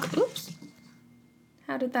hedgehog. Oops.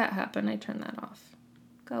 How did that happen? I turned that off.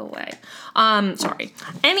 Go away. Sorry.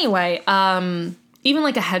 Anyway, even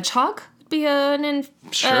like a hedgehog would be an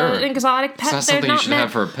Sure. exotic pet. It's not something you should meant-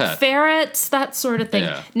 have for a pet. Ferrets, that sort of thing.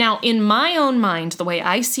 Yeah. Now, in my own mind, the way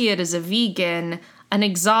I see it as a vegan, an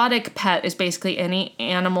exotic pet is basically any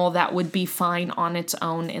animal that would be fine on its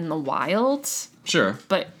own in the wild. Sure.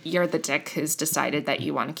 But you're the dick who's decided that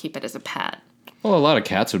you want to keep it as a pet. Well, a lot of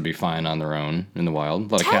cats would be fine on their own in the wild.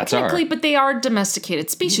 A lot of cats are. Technically, but they are domesticated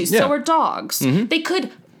species. Yeah. So are dogs. They could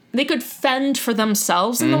fend for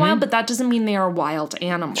themselves in the wild, but that doesn't mean they are wild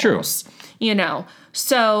animals. True. You know.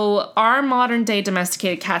 So our modern day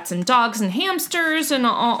domesticated cats and dogs and hamsters and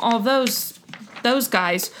all those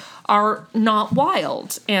guys are not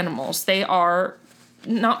wild animals. They are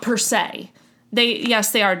not per se. They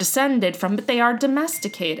are descended from, but they are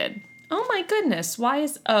domesticated. Oh my goodness. Why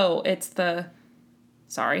is it's the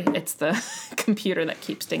computer that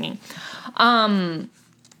keeps dinging.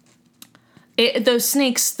 Those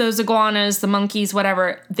snakes, those iguanas, the monkeys,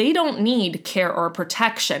 whatever, they don't need care or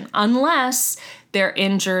protection unless they're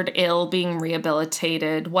injured, ill, being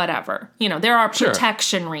rehabilitated, whatever. You know, there are Sure.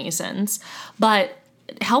 protection reasons, but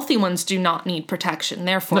healthy ones do not need protection.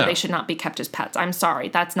 Therefore, No. they should not be kept as pets. I'm sorry.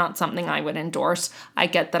 That's not something I would endorse. I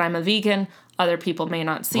get that I'm a vegan. Other people may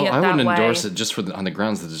not see it I that wouldn't way. endorse it just on the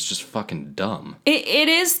grounds that it's just fucking dumb. It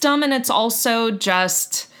is dumb, and it's also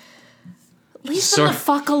just Leave them the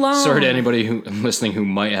fuck alone. Sorry to anybody listening who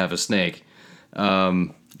might have a snake. There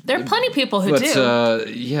are plenty of people who do.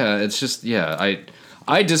 It's just,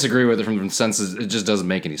 I disagree with it from the sense it just doesn't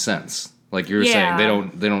make any sense. Like you're saying,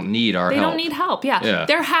 they don't need our help. They don't need help, yeah.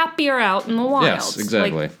 They're happier out in the wild. Yes,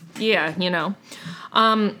 exactly.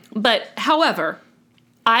 But, however,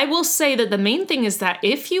 I will say that the main thing is that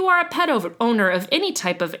if you are a pet owner of any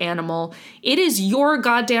type of animal, it is your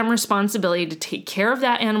goddamn responsibility to take care of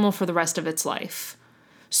that animal for the rest of its life.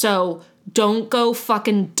 So don't go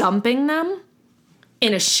fucking dumping them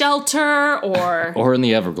in a shelter or... or in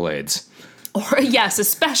the Everglades. Or, yes,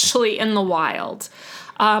 especially in the wild.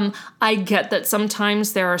 I get that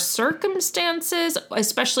sometimes there are circumstances,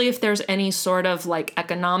 especially if there's any sort of like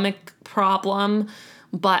economic problem,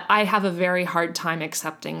 but I have a very hard time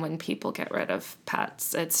accepting when people get rid of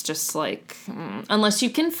pets. It's just like, unless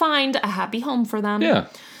you can find a happy home for them,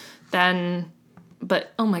 then,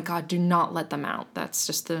 but oh my God, do not let them out. That's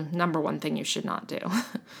just the number one thing you should not do.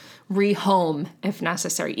 Rehome if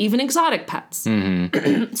necessary, even exotic pets.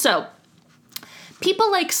 Mm-hmm. So,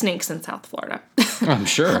 people like snakes in South Florida. I'm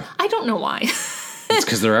sure. I don't know why. It's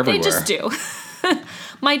because they're everywhere. They just do.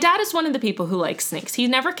 My dad is one of the people who likes snakes. He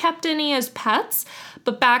never kept any as pets,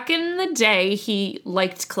 but back in the day, he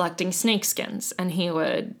liked collecting snake skins, and he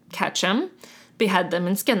would catch them, behead them,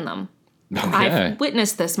 and skin them. Okay. I've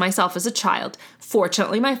witnessed this myself as a child.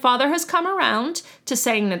 Fortunately, my father has come around to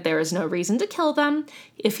saying that there is no reason to kill them.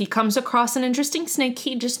 If he comes across an interesting snake,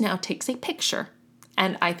 he just now takes a picture.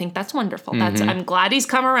 And I think that's wonderful. I'm glad he's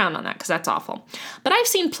come around on that because that's awful. But I've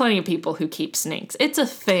seen plenty of people who keep snakes. It's a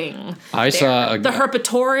thing. I saw the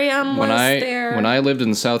herpetarium was there. When I lived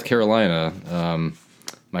in South Carolina,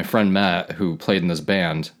 my friend Matt, who played in this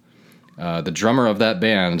band, the drummer of that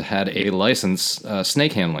band had a license,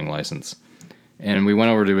 snake handling license. And we went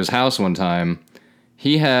over to his house one time.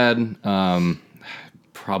 He had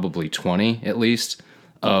probably 20 at least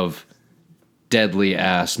of deadly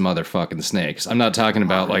ass motherfucking snakes. I'm not talking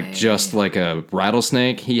about like just like a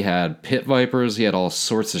rattlesnake. He had pit vipers. He had all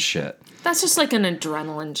sorts of shit. That's just like an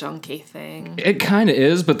adrenaline junkie thing. It kind of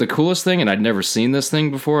is, but the coolest thing, and I'd never seen this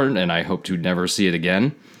thing before, and I hope to never see it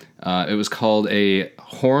again, it was called a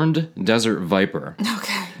horned desert viper.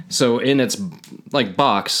 Okay. So in its like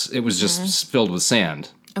box, it was just filled with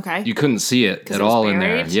sand. Okay. You couldn't see it at all in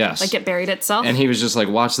there. Yes. Like it buried itself? And he was just like,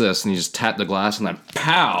 watch this. And he just tapped the glass and then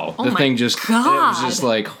pow. Oh the thing just, God. It was just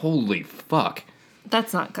like, holy fuck.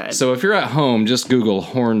 That's not good. So if you're at home, just Google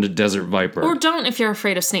horned desert viper. Or don't if you're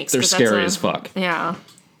afraid of snakes. They're scary as fuck. Yeah.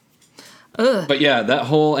 Ugh. But yeah, that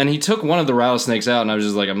whole, and he took one of the rattlesnakes out and I was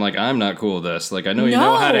just like, I'm not cool with this. Like, I know you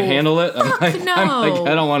know how to handle it. I'm like,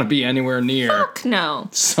 I don't want to be anywhere near. Fuck no.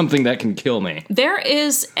 Something that can kill me. There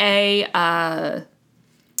is a,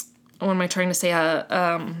 what am I trying to say?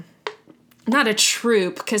 Not a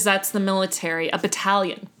troop, because that's the military, a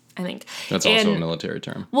battalion, I think. That's also a military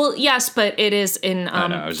term. Well, yes, but it is in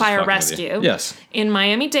fire rescue. Yes. In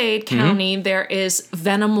Miami-Dade County, there is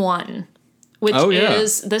Venom 1, which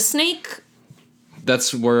is the snake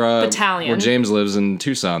That's where battalion. Where James lives in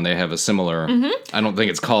Tucson. They have a similar, I don't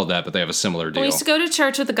think it's called that, but they have a similar deal. We used to go to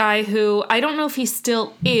church with a guy who, I don't know if he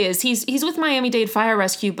still is. He's with Miami-Dade Fire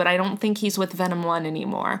Rescue, but I don't think he's with Venom 1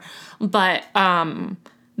 anymore. But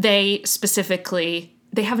they specifically,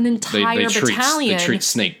 they have an entire battalion. They treat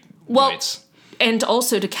snake bites. And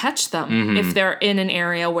also to catch them if they're in an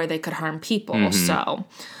area where they could harm people. So,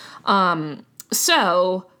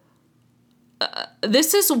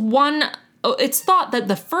 this is one... It's thought that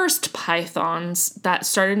the first pythons that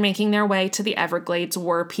started making their way to the Everglades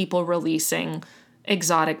were people releasing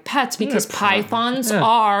exotic pets because pythons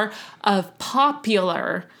are a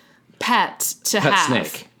popular pet to have.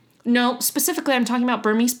 Snake. No, specifically I'm talking about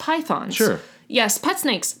Burmese pythons. Sure. Yes, pet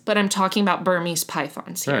snakes, but I'm talking about Burmese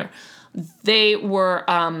pythons here. Right. They were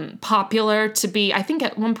popular to be, I think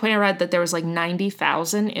at one point I read that there was like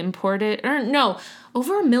 90,000 imported, or no,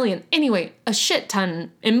 over 1 million. Anyway, a shit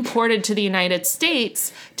ton imported to the United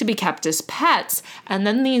States to be kept as pets. And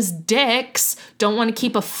then these dicks don't want to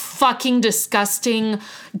keep a fucking disgusting,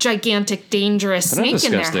 gigantic, dangerous snake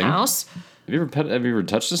in their house. Have you ever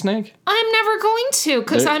touched a snake? I'm never going to,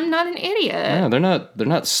 because I'm not an idiot. Yeah, they're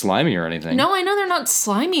not slimy or anything. No, I know they're not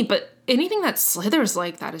slimy, but anything that slithers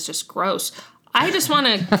like that is just gross. I just want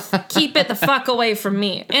to keep it the fuck away from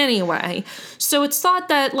me. Anyway, so it's thought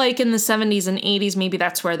that like in the 70s and 80s, maybe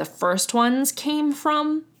that's where the first ones came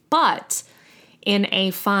from. But in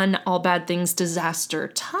a fun All Bad Things disaster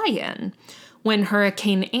tie-in, when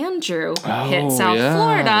Hurricane Andrew hit South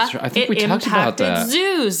Florida, I think we it talked about impacted that.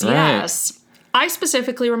 zoos. Right. Yes. I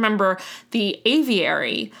specifically remember the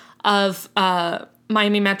aviary of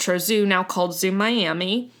Miami Metro Zoo, now called Zoo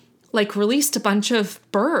Miami, like released a bunch of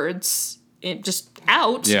birds just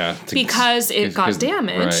out because it got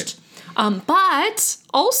damaged. Right. But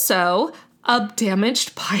also a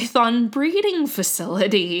damaged python breeding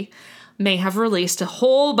facility may have released a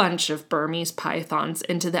whole bunch of Burmese pythons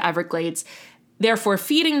into the Everglades, therefore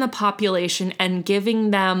feeding the population and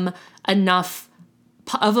giving them enough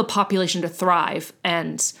of a population to thrive.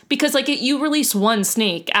 And because you release one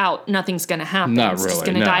snake out, nothing's going to happen. Not it's really, just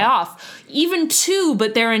going to die off. Even two,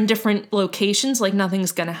 but they're in different locations,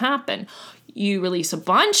 nothing's going to happen. You release a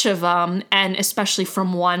bunch of them, and especially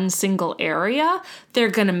from one single area, they're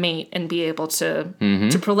going to mate and be able to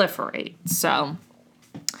proliferate.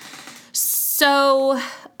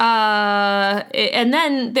 And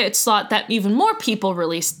then it's thought that even more people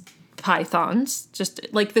released pythons. Just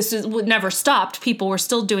this never stopped. People were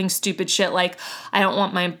still doing stupid shit I don't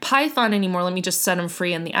want my python anymore. Let me just set him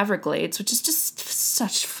free in the Everglades, which is just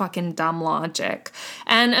such fucking dumb logic.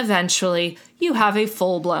 And eventually, you have a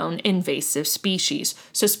full-blown invasive species.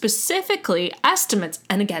 So specifically, estimates,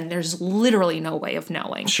 and again, there's literally no way of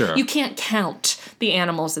knowing. Sure. You can't count the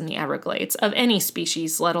animals in the Everglades of any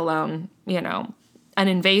species, let alone, an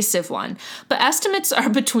invasive one. But estimates are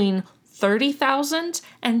between 30,000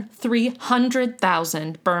 and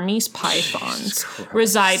 300,000 Burmese pythons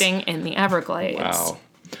residing in the Everglades. Wow.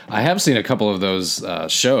 I have seen a couple of those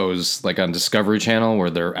shows, on Discovery Channel,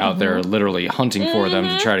 where they're out there literally hunting for them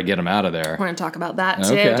to try to get them out of there. We're going to talk about that,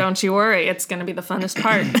 too. Okay. Don't you worry. It's going to be the funnest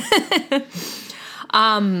part.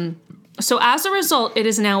 So as a result, it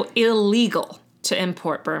is now illegal to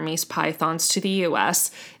import Burmese pythons to the U.S.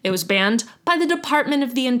 It was banned by the Department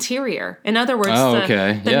of the Interior. In other words,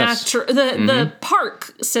 the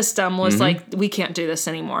park system was we can't do this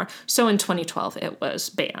anymore. So in 2012, it was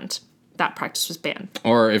banned. That practice was banned.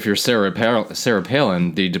 Or if you're Sarah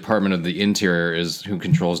Palin, the Department of the Interior is who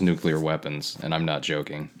controls nuclear weapons, and I'm not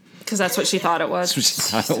joking. Because that's what she thought it was. That's what she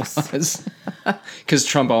thought it was. Because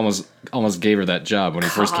Trump almost gave her that job when he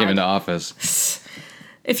first came into office.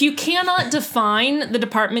 If you cannot define the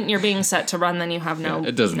department you're being set to run, then you have no.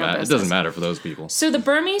 It doesn't matter. Business. It doesn't matter for those people. So the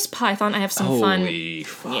Burmese python, I have some fun.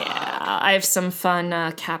 Fuck. Yeah, I have some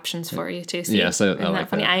fun captions for you too. See? Yes, I like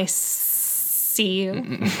funny? that. I see you.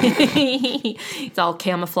 It's all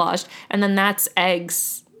camouflaged, and then that's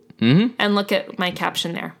eggs. Mm-hmm. And look at my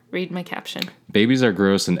caption there. Read my caption. Babies are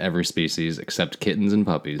gross in every species except kittens and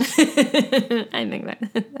puppies. I think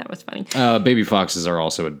that was funny. Baby foxes are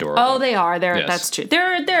also adorable. Oh, they are. Yes. That's true.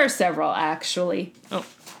 There are several actually. Oh.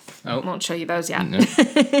 I won't show you those yet. No.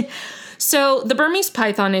 So the Burmese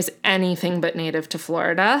python is anything but native to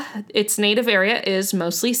Florida. Its native area is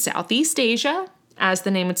mostly Southeast Asia, as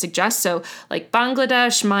the name would suggest. So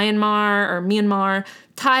Bangladesh, Myanmar,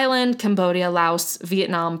 Thailand, Cambodia, Laos,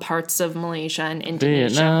 Vietnam, parts of Malaysia, and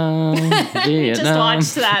Indonesia. Vietnam. Just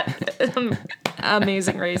watched that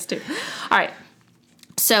Amazing Race too. All right.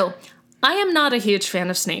 So I am not a huge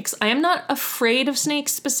fan of snakes. I am not afraid of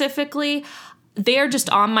snakes specifically. They are just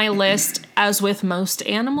on my list, as with most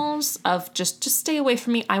animals, of just stay away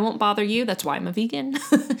from me. I won't bother you. That's why I'm a vegan.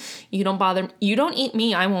 You don't bother. You don't eat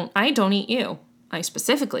me. I don't eat you. I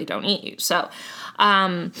specifically don't eat you. So,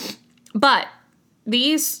 but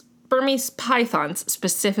these Burmese pythons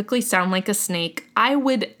specifically sound like a snake I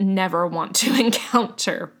would never want to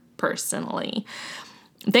encounter personally.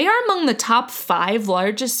 They are among the top 5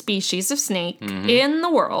 largest species of snake in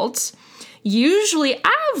the world, usually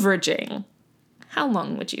averaging, how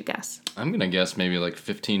long would you guess? I'm going to guess maybe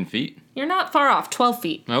 15 feet. You're not far off, 12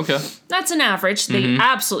 feet. Okay. That's an average. They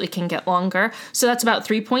absolutely can get longer. So that's about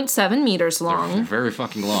 3.7 meters long. They're very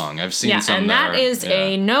fucking long. I've seen some and that is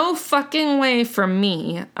a no fucking way from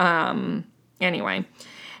me. Anyway,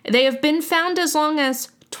 they have been found as long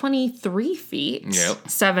as 23 feet,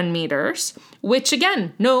 7 meters, which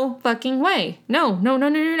again, no fucking way. No.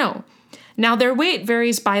 Now, their weight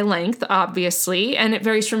varies by length, obviously, and it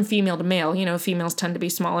varies from female to male. Females tend to be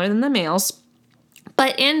smaller than the males.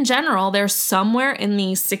 But in general, they're somewhere in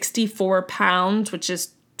the 64 pounds, which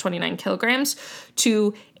is 29 kilograms,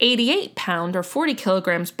 to 88 pound or 40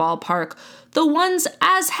 kilograms ballpark. The ones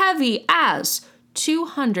as heavy as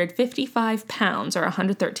 255 pounds or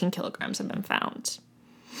 113 kilograms have been found.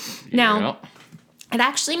 Now, it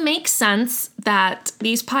actually makes sense that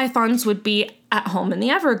these pythons would be at home in the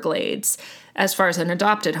Everglades as far as an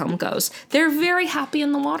adopted home goes. They're very happy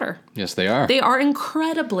in the water. Yes, they are. They are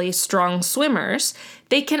incredibly strong swimmers.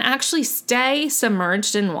 They can actually stay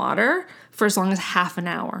submerged in water for as long as half an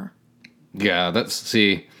hour. Yeah,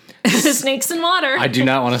 Snakes in water. I do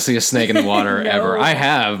not want to see a snake in the water ever. I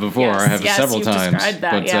have before. Yes, I have yes, several you've times. described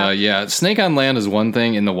that, But yeah, snake on land is one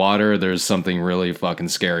thing. In the water, there's something really fucking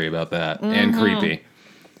scary about that and creepy.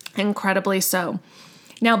 Incredibly so.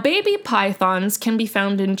 Now, baby pythons can be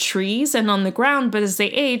found in trees and on the ground, but as they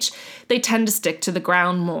age, they tend to stick to the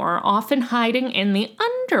ground more, often hiding in the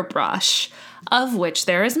underbrush, of which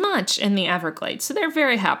there is much in the Everglades. So they're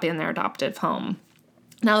very happy in their adoptive home.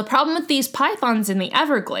 Now, the problem with these pythons in the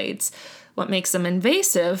Everglades, what makes them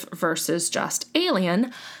invasive versus just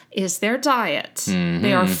alien, is their diet.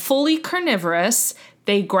 They are fully carnivorous.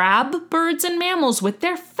 They grab birds and mammals with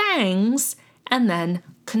their fangs and then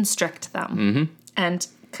constrict them and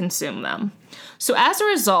consume them. So as a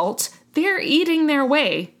result, they're eating their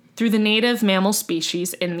way through the native mammal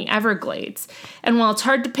species in the Everglades. And while it's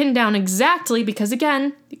hard to pin down exactly, because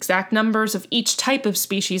again, the exact numbers of each type of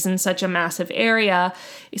species in such a massive area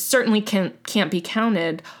certainly can't be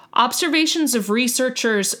counted, observations of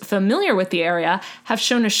researchers familiar with the area have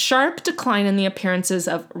shown a sharp decline in the appearances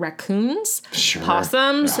of raccoons,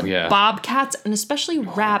 possums, bobcats, and especially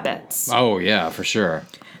rabbits. Oh, yeah, for sure.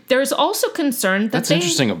 There's also concern that That's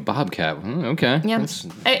interesting, a bobcat. Okay. Yeah.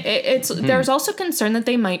 There's also concern that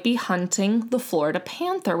they might be hunting the Florida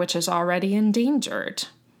panther, which is already endangered.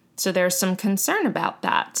 So there's some concern about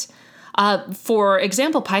that. For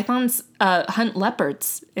example, pythons hunt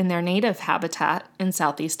leopards in their native habitat in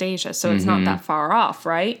Southeast Asia, so it's not that far off,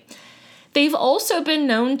 right? They've also been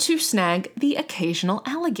known to snag the occasional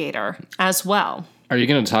alligator as well. Are you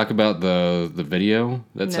going to talk about the video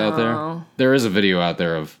that's out there? No. There is a video out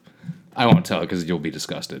there of... I won't tell because you'll be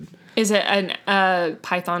disgusted. Is it a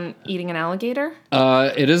python eating an alligator?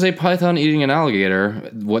 It is a python eating an alligator.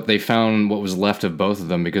 What they found, what was left of both of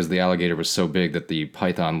them, because the alligator was so big that the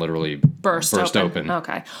python literally burst open.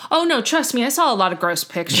 Okay. Oh, no, trust me. I saw a lot of gross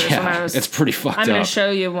pictures when I was... it's pretty fucked up. I'm going to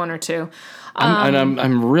show you one or two.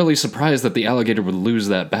 I'm really surprised that the alligator would lose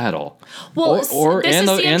that battle. Well,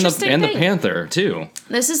 the panther too.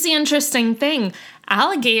 This is the interesting thing.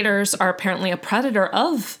 Alligators are apparently a predator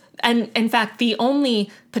of, and in fact, the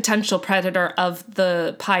only potential predator of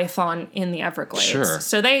the python in the Everglades. Sure.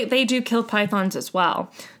 So they do kill pythons as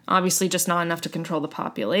well. Obviously, just not enough to control the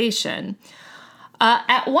population.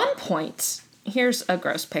 At one point, here's a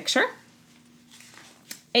gross picture.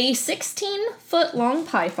 A 16-foot-long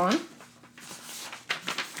python.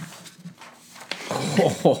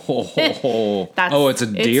 It's a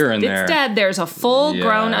deer in there. It's dead. There's a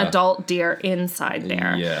full-grown adult deer inside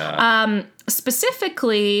there. Yeah.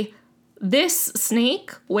 Specifically, this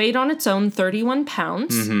snake weighed on its own 31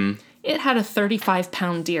 pounds. It had a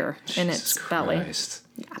 35-pound deer in its belly.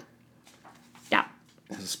 Yeah.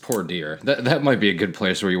 This poor deer. That might be a good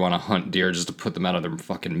place where you want to hunt deer just to put them out of their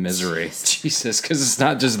fucking misery. Jesus, because it's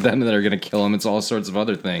not just them that are going to kill them. It's all sorts of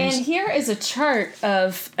other things. And here is a chart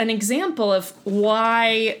of an example of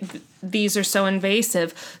why these are so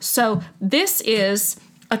invasive. So this is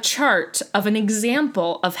a chart of an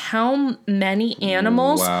example of how many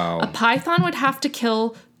animals a python would have to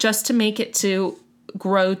kill just to make it to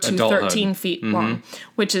grow to adulthood. 13 feet long,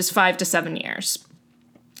 which is 5 to 7 years.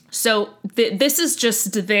 So this is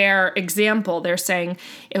just their example. They're saying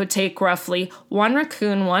it would take roughly 1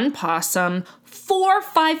 raccoon, 1 possum, 4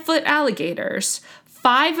 5-foot alligators,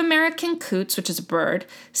 5 American coots, which is a bird,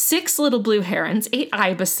 6 little blue herons, 8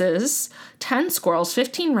 ibises, 10 squirrels,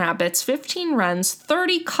 15 rabbits, 15 wrens,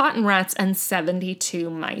 30 cotton rats, and 72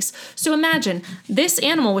 mice. So imagine this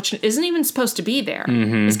animal, which isn't even supposed to be there,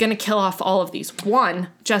 is going to kill off all of these. One,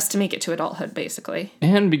 just to make it to adulthood, basically.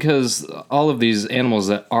 And because all of these animals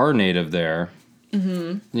that are native there,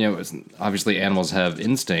 obviously animals have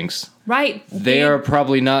instincts. Right. They are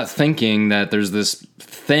probably not thinking that there's this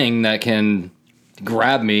thing that can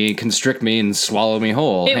grab me, constrict me, and swallow me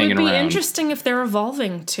whole hanging around. It would be interesting if they're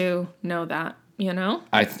evolving to know that, you know?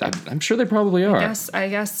 I'm sure they probably are. I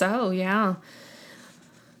guess so, yeah.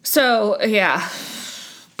 So, yeah.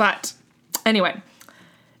 But, anyway,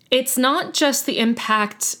 it's not just the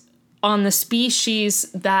impact on the species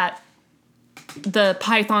that the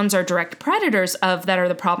pythons are direct predators of that are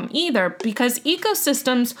the problem either, because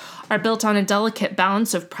ecosystems are built on a delicate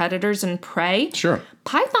balance of predators and prey. Sure.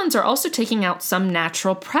 Pythons are also taking out some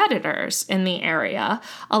natural predators in the area,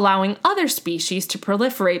 allowing other species to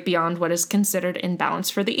proliferate beyond what is considered in balance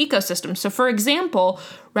for the ecosystem. So, for example,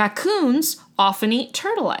 raccoons often eat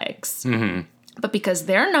turtle eggs. But because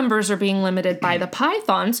their numbers are being limited by the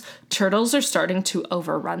pythons, turtles are starting to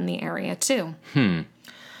overrun the area too.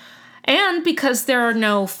 And because there are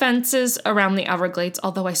no fences around the Everglades,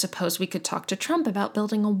 although I suppose we could talk to Trump about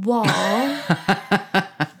building a wall.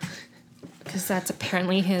 Because that's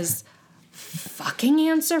apparently his fucking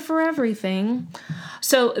answer for everything.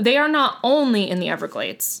 So they are not only in the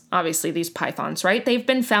Everglades, obviously, these pythons, right? They've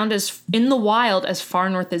been found in the wild as far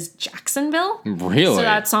north as Jacksonville. Really? So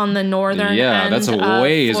that's on the northern end that's a of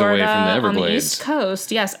ways Florida, away from the on the Everglades. East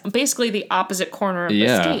Coast. Yes, basically the opposite corner of the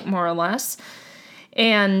state, more or less.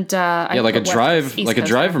 And like a drive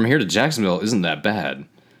from here to Jacksonville isn't that bad.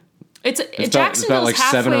 Jacksonville's about like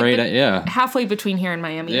 7 or 8. Halfway between here and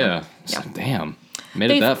Miami. Yeah. So, damn. Made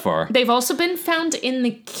it that far. They've also been found in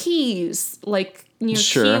the Keys, like near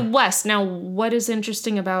Key West. Now, what is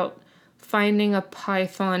interesting about finding a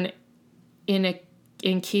python in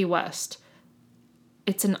Key West?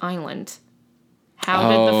 It's an island. How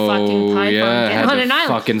did the fucking python get on an island?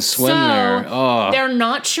 Fucking swim there. Oh. They're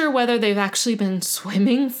not sure whether they've actually been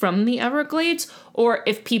swimming from the Everglades or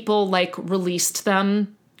if people like released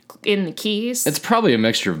them in the Keys. It's probably a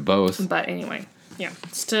mixture of both. But anyway. Yeah,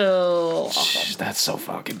 still awful. That's so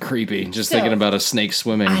fucking creepy. Just thinking about a snake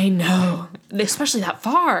swimming. I know. Especially that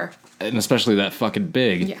far. And especially that fucking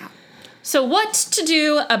big. Yeah. So what to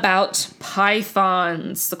do about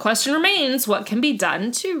pythons? The question remains, what can be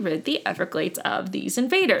done to rid the Everglades of these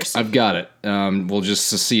invaders? I've got it. We'll just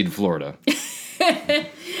secede Florida.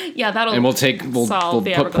 Yeah, that'll and we'll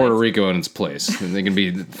put Puerto Rico in its place.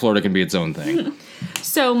 And Florida can be its own thing.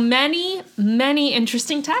 So many, many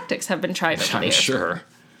interesting tactics have been tried over the years. Sure.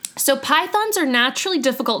 So pythons are naturally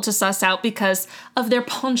difficult to suss out because of their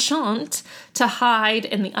penchant to hide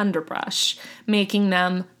in the underbrush, making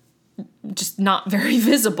them just not very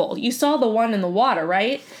visible. You saw the one in the water,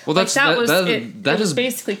 right? Well, that was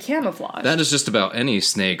basically camouflage. That is just about any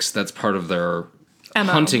snakes. That's part of their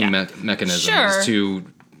hunting mechanism. Sure. Is you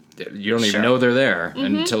don't even know they're there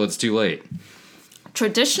until it's too late.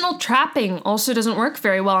 Traditional trapping also doesn't work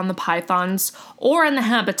very well on the pythons or in the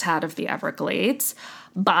habitat of the Everglades.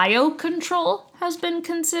 Biocontrol has been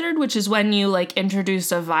considered, which is when you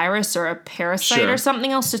introduce a virus or a parasite or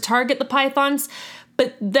something else to target the pythons,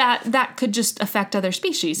 but that could just affect other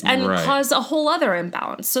species and cause a whole other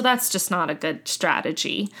imbalance. So that's just not a good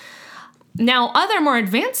strategy. Now, other more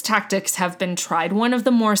advanced tactics have been tried. One of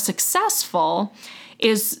the more successful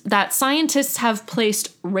is that scientists have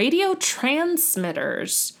placed radio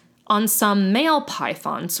transmitters on some male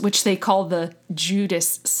pythons, which they call the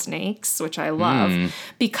Judas snakes, which I love,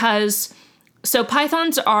 because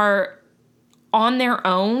pythons are on their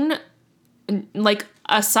own,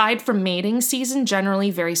 aside from mating season, generally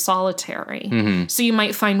very solitary. Mm-hmm. So you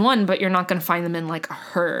might find one, but you're not going to find them in a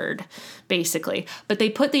herd, basically. But they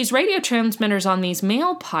put these radio transmitters on these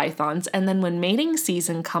male pythons, and then when mating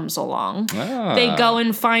season comes along, they go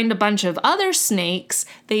and find a bunch of other snakes.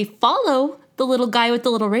 They follow the little guy with the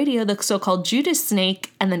little radio, the so-called Judas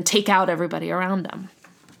snake, and then take out everybody around them.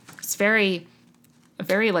 It's very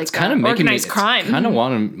kind of organized crime. Kind of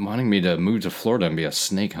wanting me to move to Florida and be a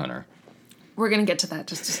snake hunter. We're gonna get to that.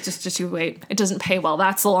 Just you wait. It doesn't pay well.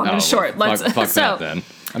 That's the long and short. Fuck that then.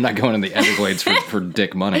 I'm not going to the Everglades for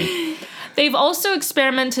dick money. They've also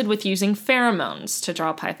experimented with using pheromones to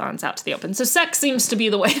draw pythons out to the open. So sex seems to be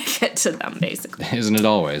the way to get to them, basically. Isn't it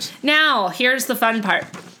always? Now, here's the fun part.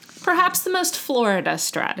 Perhaps the most Florida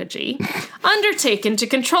strategy undertaken to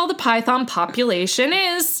control the python population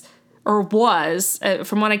is, or was,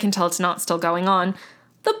 from what I can tell, it's not still going on,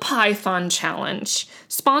 the Python Challenge,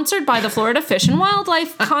 sponsored by the Florida Fish and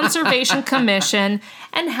Wildlife Conservation Commission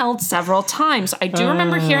and held several times. I do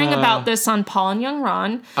remember hearing about this on Paul and Young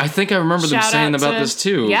Ron. I think I remember them saying about this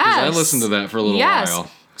too, because I listened to that for a little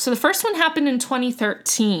while. So the first one happened in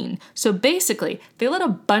 2013. So basically, they let a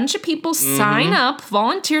bunch of people sign up,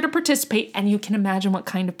 volunteer to participate, and you can imagine what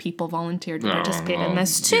kind of people volunteered to participate in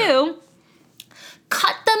this too. Yeah.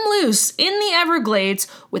 Cut them loose in the Everglades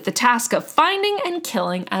with the task of finding and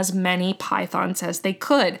killing as many pythons as they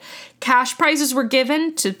could. Cash prizes were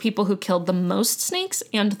given to people who killed the most snakes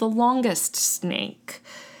and the longest snake.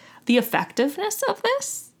 The effectiveness of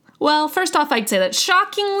this? Well, first off, I'd say that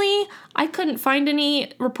shockingly, I couldn't find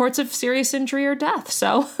any reports of serious injury or death.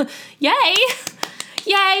 So, yay!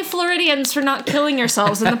 Yay, Floridians, for not killing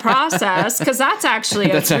yourselves in the process, because that's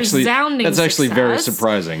actually resounding That's actually success. Very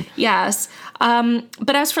surprising. Yes.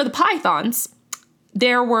 But as for the pythons,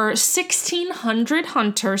 there were 1,600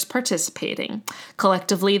 hunters participating.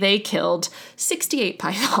 Collectively, they killed 68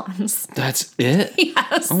 pythons. That's it?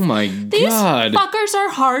 Yes. Oh my God. These fuckers are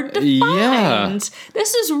hard to find.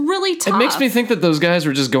 This is really tough. It makes me think that those guys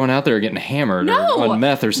were just going out there getting hammered or on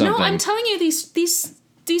meth or something. No, I'm telling you, these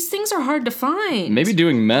things are hard to find. Maybe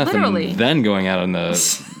doing meth and then going out on the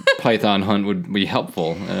python hunt would be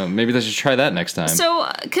helpful. Maybe they should try that next time. So,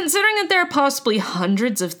 considering that there are possibly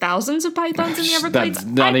hundreds of thousands of pythons in the Everglades,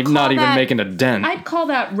 That's not even making a dent. I'd call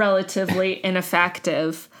that relatively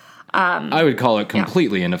ineffective. I would call it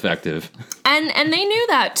completely ineffective. And they knew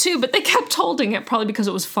that too, but they kept holding it probably because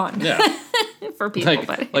it was fun. Yeah. For people.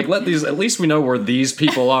 Let these, at least we know where these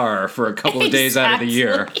people are for a couple of days out of the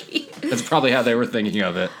year. That's probably how they were thinking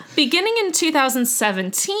of it. Beginning in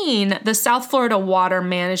 2017, the South Florida Water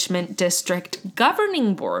Management District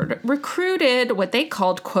Governing Board recruited what they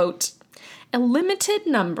called, quote, a limited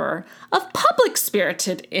number of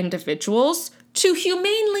public-spirited individuals to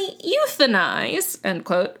humanely euthanize, end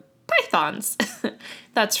quote, pythons.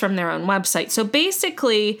 That's from their own website. So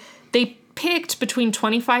basically, they picked between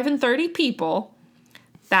 25 and 30 people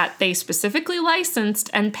that they specifically licensed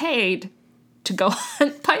and paid to go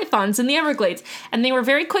hunt pythons in the Everglades. And they were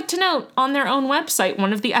very quick to note on their own website,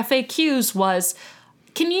 one of the FAQs was,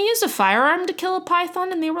 can you use a firearm to kill a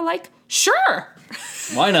python? And they were like, sure.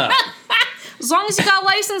 Why not? As long as you got a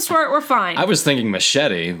license for it, we're fine. I was thinking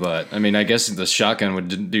machete, but I mean, I guess the shotgun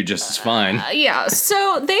would do just as fine. Yeah,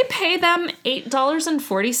 so they pay them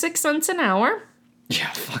 $8.46 an hour.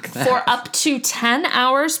 Yeah, fuck that. For up to 10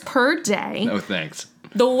 hours per day. No thanks.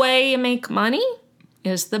 The way you make money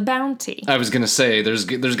is the bounty. I was going to say, there's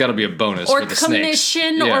got to be a bonus or for the snakes.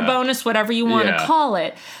 Commission or bonus, whatever you want to call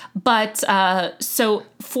it. But, so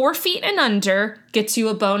 4 feet and under gets you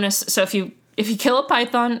a bonus. So if you kill a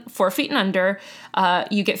python 4 feet and under,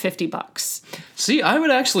 you get $50. See, I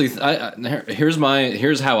would actually,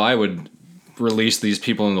 here's how I would release these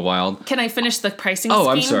people in the wild. Can I finish the pricing scheme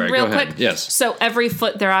I'm sorry. real Go quick? ahead. Yes. So every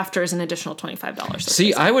foot thereafter is an additional $25.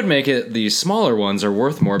 See, I would make it the smaller ones are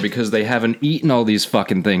worth more because they haven't eaten all these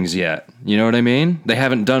fucking things yet. You know what I mean? They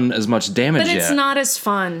haven't done as much damage yet. But it's not as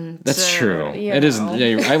fun. That's true. It isn't.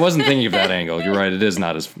 Yeah, I wasn't thinking of that angle. You're right. It is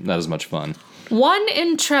not as much fun. One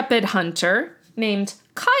intrepid hunter named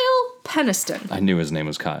Kyle Peniston. I knew his name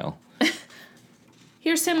was Kyle.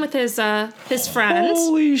 Here's him with his friends.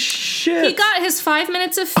 Holy shit. He got his 5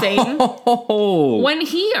 minutes of fame when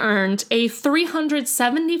he earned a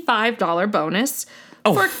 $375 bonus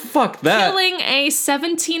for fuck that. killing a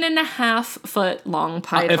 17.5-foot long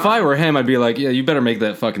python. If I were him, I'd be like, yeah, you better make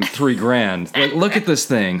that fucking $3,000. Like, look at this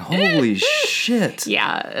thing. Holy shit.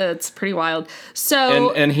 Yeah, it's pretty wild.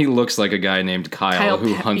 So and he looks like a guy named Kyle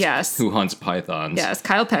who hunts pythons. Yes,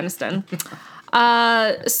 Kyle Peniston.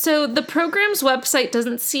 So the program's website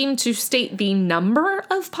doesn't seem to state the number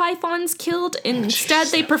of pythons killed. Instead,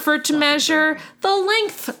 they prefer to measure the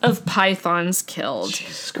length of pythons killed,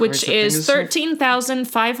 which is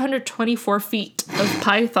 13,524 feet of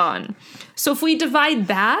python. So if we divide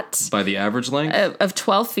that by the average length of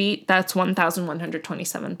 12 feet, that's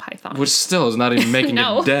 1,127 pythons. Which still is not even making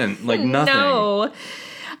a dent, like nothing. No.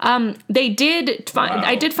 They did find,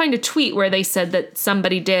 I did find a tweet where they said that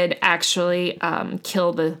somebody did actually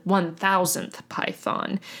kill the 1,000th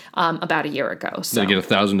python about a year ago. So. Did they get a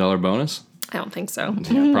 $1,000 bonus? I don't think so.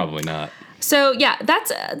 Yeah, probably not. So yeah, that's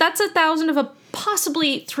 1,000 of a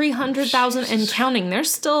possibly 300,000 and counting. They're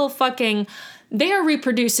still fucking. They are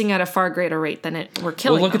reproducing at a far greater rate than we're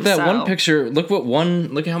killing. Well, look them, at that one picture. Look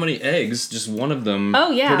at how many eggs just one of them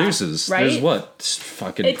produces. Right? There's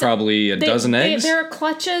probably a dozen eggs? There are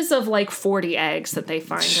clutches of like 40 eggs that they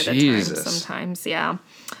find at a time sometimes, yeah.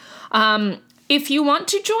 If you want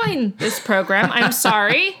to join this program, I'm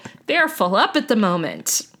sorry, they are full up at the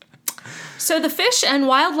moment. So the Fish and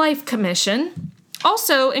Wildlife Commission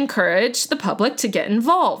also encouraged the public to get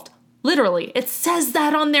involved. Literally, it says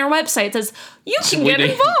that on their website. It says, you can get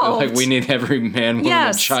involved. Like, we need every man, woman,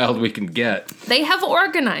 and child we can get. They have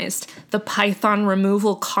organized the Python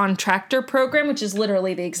Removal Contractor Program, which is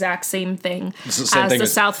literally the exact same thing as the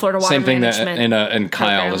South Florida Water Management Same thing and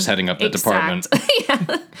Kyle is heading up the department.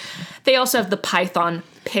 Yeah. They also have the Python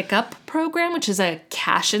Pickup Program, which is a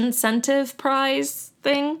cash incentive prize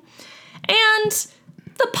thing. And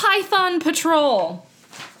the Python Patrol.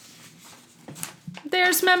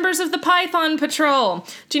 There's members of the Python Patrol.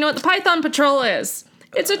 Do you know what the Python Patrol is?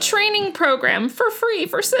 It's a training program for free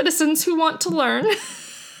for citizens who want to learn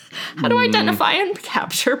how to identify and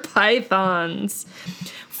capture pythons.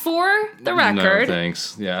 For the record... No,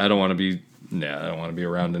 thanks. Yeah, I don't want to be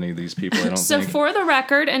around any of these people, I don't think. So for the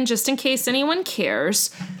record, and just in case anyone cares,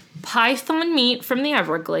 python meat from the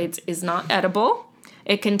Everglades is not edible.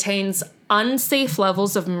 It contains unsafe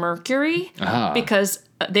levels of mercury because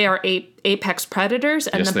they are apex predators,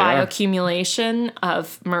 and the bioaccumulation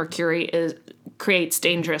of mercury creates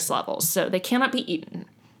dangerous levels, so they cannot be eaten.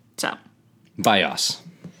 So, by us,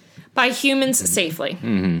 by humans safely.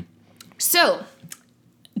 Mm-hmm. So,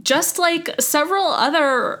 just like several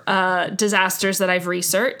other disasters that I've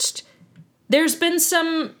researched, there's been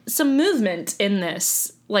some movement in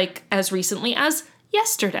this, like as recently as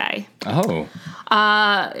yesterday. Oh.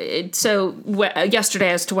 Yesterday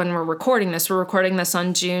as to when we're recording this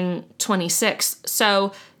on June 26th.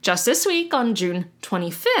 So just this week on June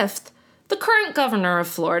 25th, the current governor of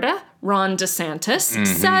Florida, Ron DeSantis,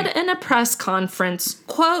 said in a press conference,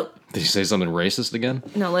 quote... Did he say something racist again?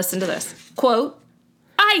 No, listen to this. Quote,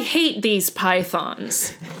 "I hate these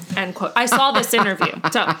pythons." End quote. I saw this interview.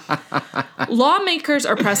 So, lawmakers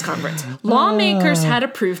had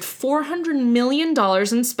approved $400 million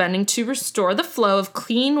in spending to restore the flow of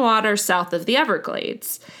clean water south of the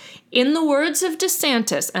Everglades. In the words of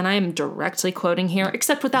DeSantis, and I am directly quoting here,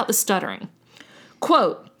 except without the stuttering,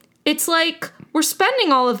 quote, "It's like we're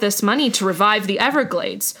spending all of this money to revive the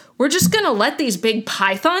Everglades. We're just going to let these big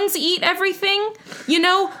pythons eat everything? You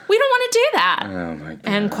know, we don't want to do that." Oh, my God.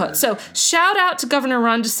 End quote. So, shout out to Governor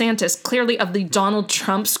Ron DeSantis, clearly of the Donald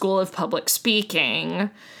Trump School of Public Speaking.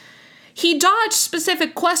 He dodged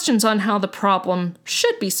specific questions on how the problem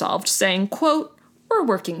should be solved, saying, quote, "We're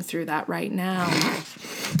working through that right now."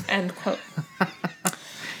 End quote.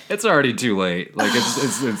 It's already too late. Like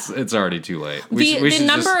it's already too late. The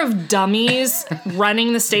number of dummies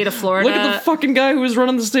running the state of Florida. Look at the fucking guy who was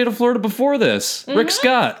running the state of Florida before this, Rick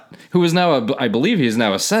Scott, who is now I believe he is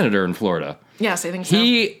now a senator in Florida. Yes, I think so.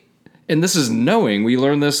 And this is knowing, we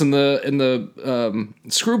learned this in the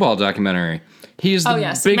Screwball documentary. He's the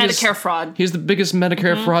biggest Medicare fraud. He's the biggest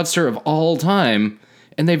Medicare fraudster of all time,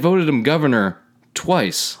 and they voted him governor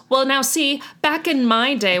twice. Well, now see, back in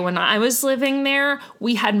my day when I was living there,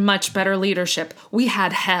 we had much better leadership. We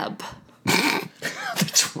had Heb.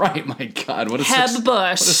 That's right. My God, what a Bush.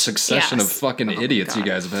 What a succession of fucking idiots you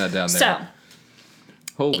guys have had down there. So,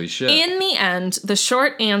 holy shit. In the end, the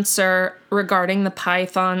short answer regarding the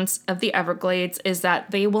pythons of the Everglades is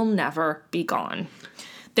that they will never be gone.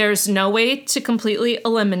 There's no way to completely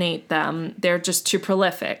eliminate them. They're just too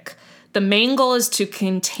prolific. The main goal is to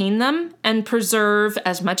contain them and preserve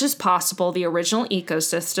as much as possible the original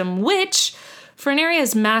ecosystem, which, for an area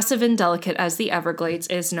as massive and delicate as the Everglades,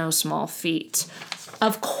 is no small feat.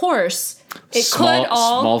 Of course,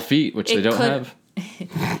 small feet, which they don't have.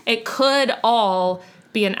 It could all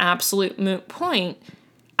be an absolute moot point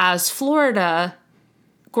as Florida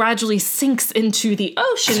gradually sinks into the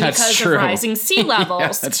ocean because of rising sea levels. Yeah,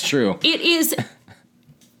 that's true. It is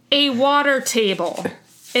a water table.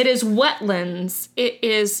 It is wetlands. It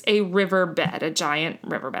is a riverbed, a giant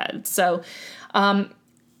riverbed. So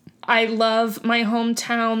I love my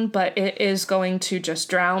hometown, but it is going to just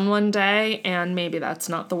drown one day, and maybe that's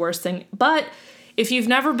not the worst thing. But if you've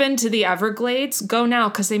never been to the Everglades, go now,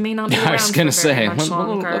 because they may not be around I was gonna say, much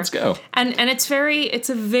longer. Let's go. And it's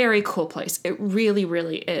a very cool place. It really,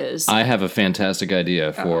 really is. I have a fantastic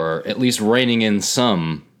idea for at least reining in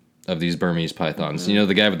some of these Burmese pythons. You know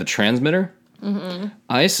the guy with the transmitter? Mm-hmm.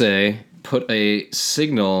 I say put a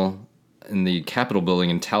signal in the Capitol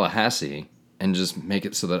building in Tallahassee and just make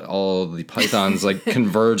it so that all the pythons like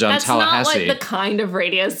converge on Tallahassee. That's not like the kind of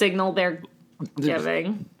radio signal they're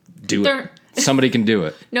giving. Do it. Somebody can do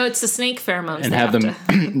it. No, it's the snake pheromones. And have them,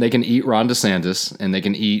 they can eat Ron DeSantis, and they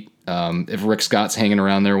can eat, if Rick Scott's hanging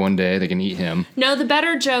around there one day, they can eat him. No, the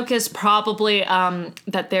better joke is probably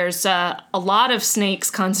that there's a lot of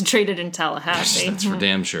snakes concentrated in Tallahassee. That's for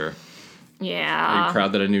damn sure. Yeah. Are you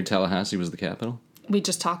proud that I knew Tallahassee was the capital? We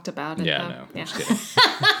just talked about it. Yeah, though. no. Yeah. I'm just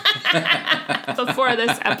kidding. Before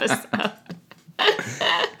this episode.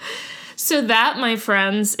 So that, my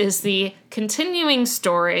friends, is the continuing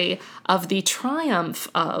story of the triumph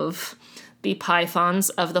of the pythons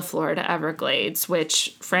of the Florida Everglades,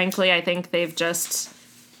 which, frankly, I think they've just...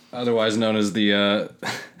 Otherwise known as the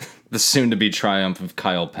soon-to-be triumph of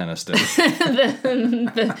Kyle Peniston.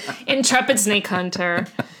 the intrepid snake hunter.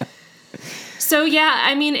 So, yeah,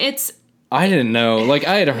 I mean, it's... I didn't know. Like,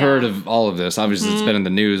 I had heard of all of this. Obviously, it's been in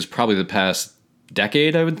the news probably the past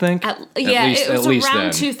decade, I would think. It was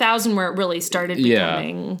around 2000 where it really started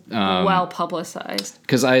becoming well publicized.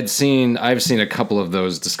 Because I've seen a couple of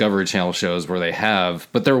those Discovery Channel shows where they have,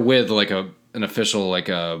 but they're with like an official, like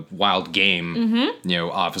a wild game,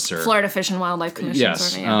 officer. Florida Fish and Wildlife Commission.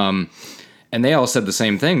 Yes. Sort of, yeah. And they all said the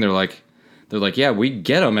same thing. They're like, yeah, we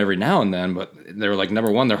get them every now and then, but they're like,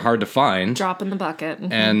 number one, they're hard to find. Drop in the bucket.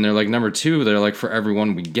 Mm-hmm. And they're like, number two, they're like, for every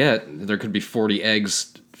one we get, there could be 40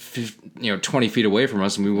 eggs 20 feet away from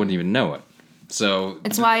us and we wouldn't even know it. So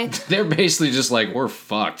it's why they're basically just like, we're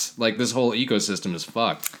fucked. Like, this whole ecosystem is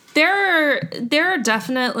fucked. There are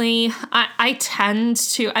definitely, I tend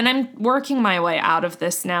to, and I'm working my way out of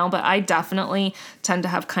this now, but I definitely tend to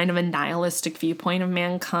have kind of a nihilistic viewpoint of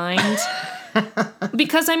mankind.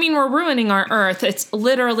 Because, I mean, we're ruining our Earth. It's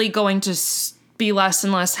literally going to be less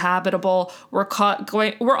and less habitable. We're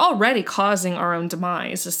already causing our own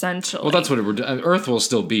demise, essentially. Well, that's what we're doing. Earth will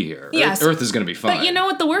still be here. Yes. Earth is going to be fine. But you know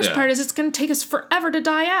what the worst part is? It's going to take us forever to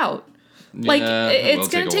die out. Like, it's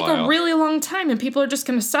going to take a really long time, and people are just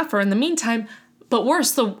going to suffer in the meantime. But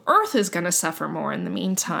worse, the Earth is going to suffer more in the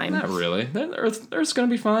meantime. Not really. Earth's going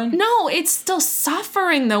to be fine. No, it's still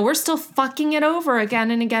suffering, though. We're still fucking it over again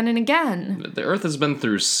and again and again. The Earth has been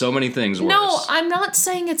through so many things worse. No, I'm not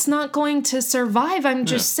saying it's not going to survive. I'm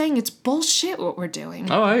just saying it's bullshit what we're doing.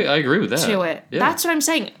 Oh, I agree with that. To it. Yeah. That's what I'm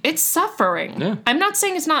saying. It's suffering. Yeah. I'm not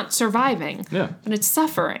saying it's not surviving. Yeah. But it's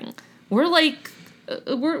suffering. We're like...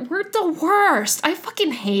 We're the worst. I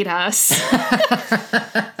fucking hate us.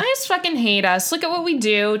 I just fucking hate us. Look at what we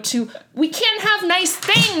do we can't have nice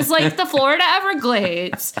things like the Florida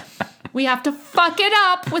Everglades. We have to fuck it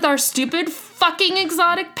up with our stupid fucking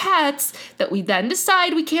exotic pets that we then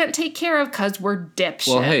decide we can't take care of because we're dipshits.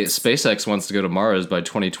 Well, hey, SpaceX wants to go to Mars by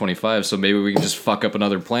 2025, so maybe we can just fuck up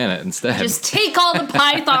another planet instead. Just take all the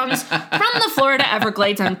pythons from the Florida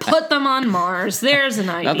Everglades and put them on Mars. There's an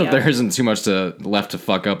idea. Not that there isn't too much left to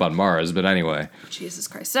fuck up on Mars, but anyway. Jesus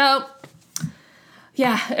Christ. So,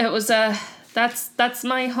 yeah, it was that's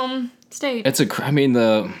my home state.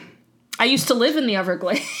 I used to live in the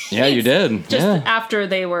Everglades. Yeah, you did. Just after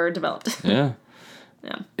they were developed. Yeah.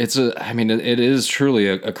 Yeah. It is truly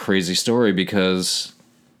a crazy story because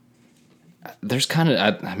there's kind of,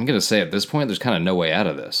 I'm going to say at this point, there's kind of no way out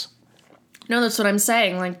of this. No, that's what I'm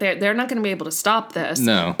saying. Like, they're not going to be able to stop this.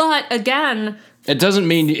 No. But again... It doesn't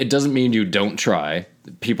mean you don't try.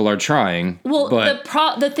 People are trying. Well, but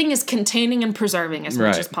the thing is containing and preserving as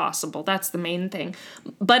much as possible. That's the main thing.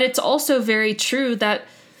 But it's also very true that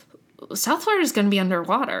South Florida is going to be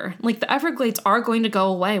underwater. Like, the Everglades are going to go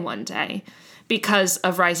away one day because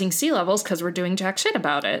of rising sea levels, because we're doing jack shit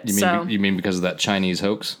about it. You mean because of that Chinese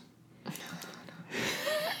hoax?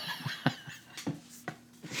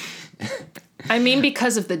 I mean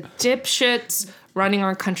because of the dipshits running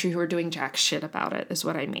our country who are doing jack shit about it, is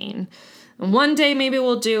what I mean. And one day maybe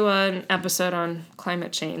we'll do an episode on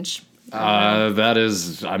climate change. I'm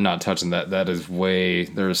not touching that. That is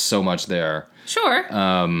there's so much there. Sure.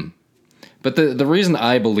 But the reason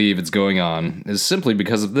I believe it's going on is simply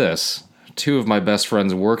because of this. Two of my best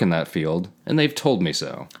friends work in that field, and they've told me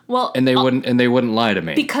so. Well, and they wouldn't lie to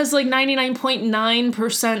me. Because like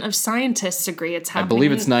 99.9% of scientists agree it's happening. I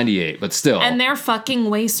believe it's 98, but still. And they're fucking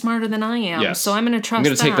way smarter than I am. Yes. So I'm going to trust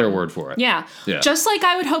them. I'm going to take their word for it. Yeah. Just like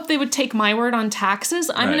I would hope they would take my word on taxes,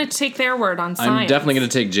 I'm going to take their word on science. I'm definitely going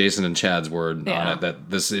to take Jason and Chad's word on it that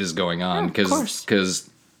this is going on. Because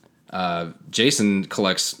Jason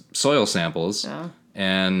collects soil samples. Yeah.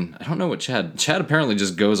 And I don't know what Chad apparently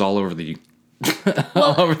just goes all over the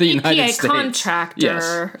all over the United States.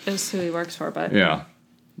 Contractor is who he works for, but yeah,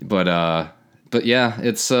 but yeah,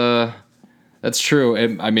 it's that's true.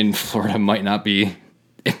 I mean, Florida might not be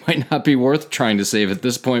worth trying to save at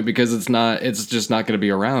this point because it's just not going to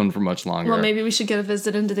be around for much longer. Well, maybe we should get a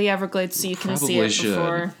visit into the Everglades so you can see it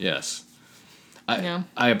before. Yes,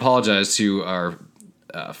 I apologize to our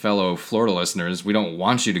fellow Florida listeners. We don't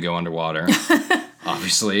want you to go underwater.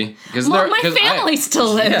 Obviously, because my family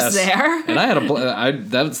still lives there, and I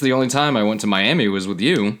had that's the only time I went to Miami was with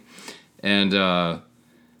you, and I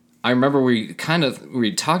remember we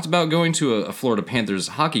talked about going to a Florida Panthers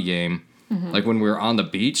hockey game, like when we were on the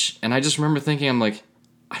beach, and I just remember thinking, I'm like,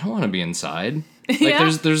 I don't want to be inside.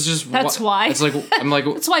 Like there's just that's why it's like I'm like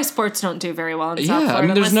that's why sports don't do very well in South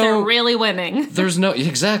Florida unless they're really winning. There's no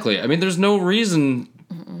there's no reason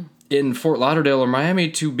in Fort Lauderdale or Miami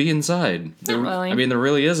to be inside. There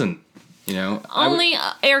really isn't. You know, only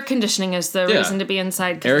air conditioning is the reason to be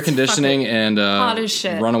inside. Air conditioning and hot as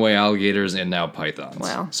shit. Runaway alligators and now pythons.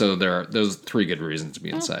 Wow. So there are those three good reasons to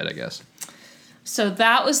be inside, I guess. So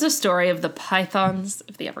that was the story of the pythons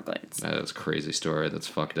of the Everglades. That is a crazy story. That's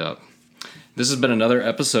fucked up. This has been another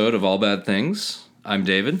episode of All Bad Things. I'm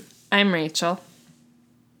David. I'm Rachel.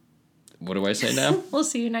 What do I say now? We'll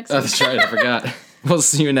see you next week. Oh, that's right. I forgot. We'll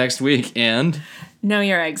see you next week and... know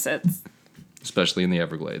your exits. Especially in the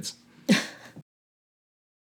Everglades.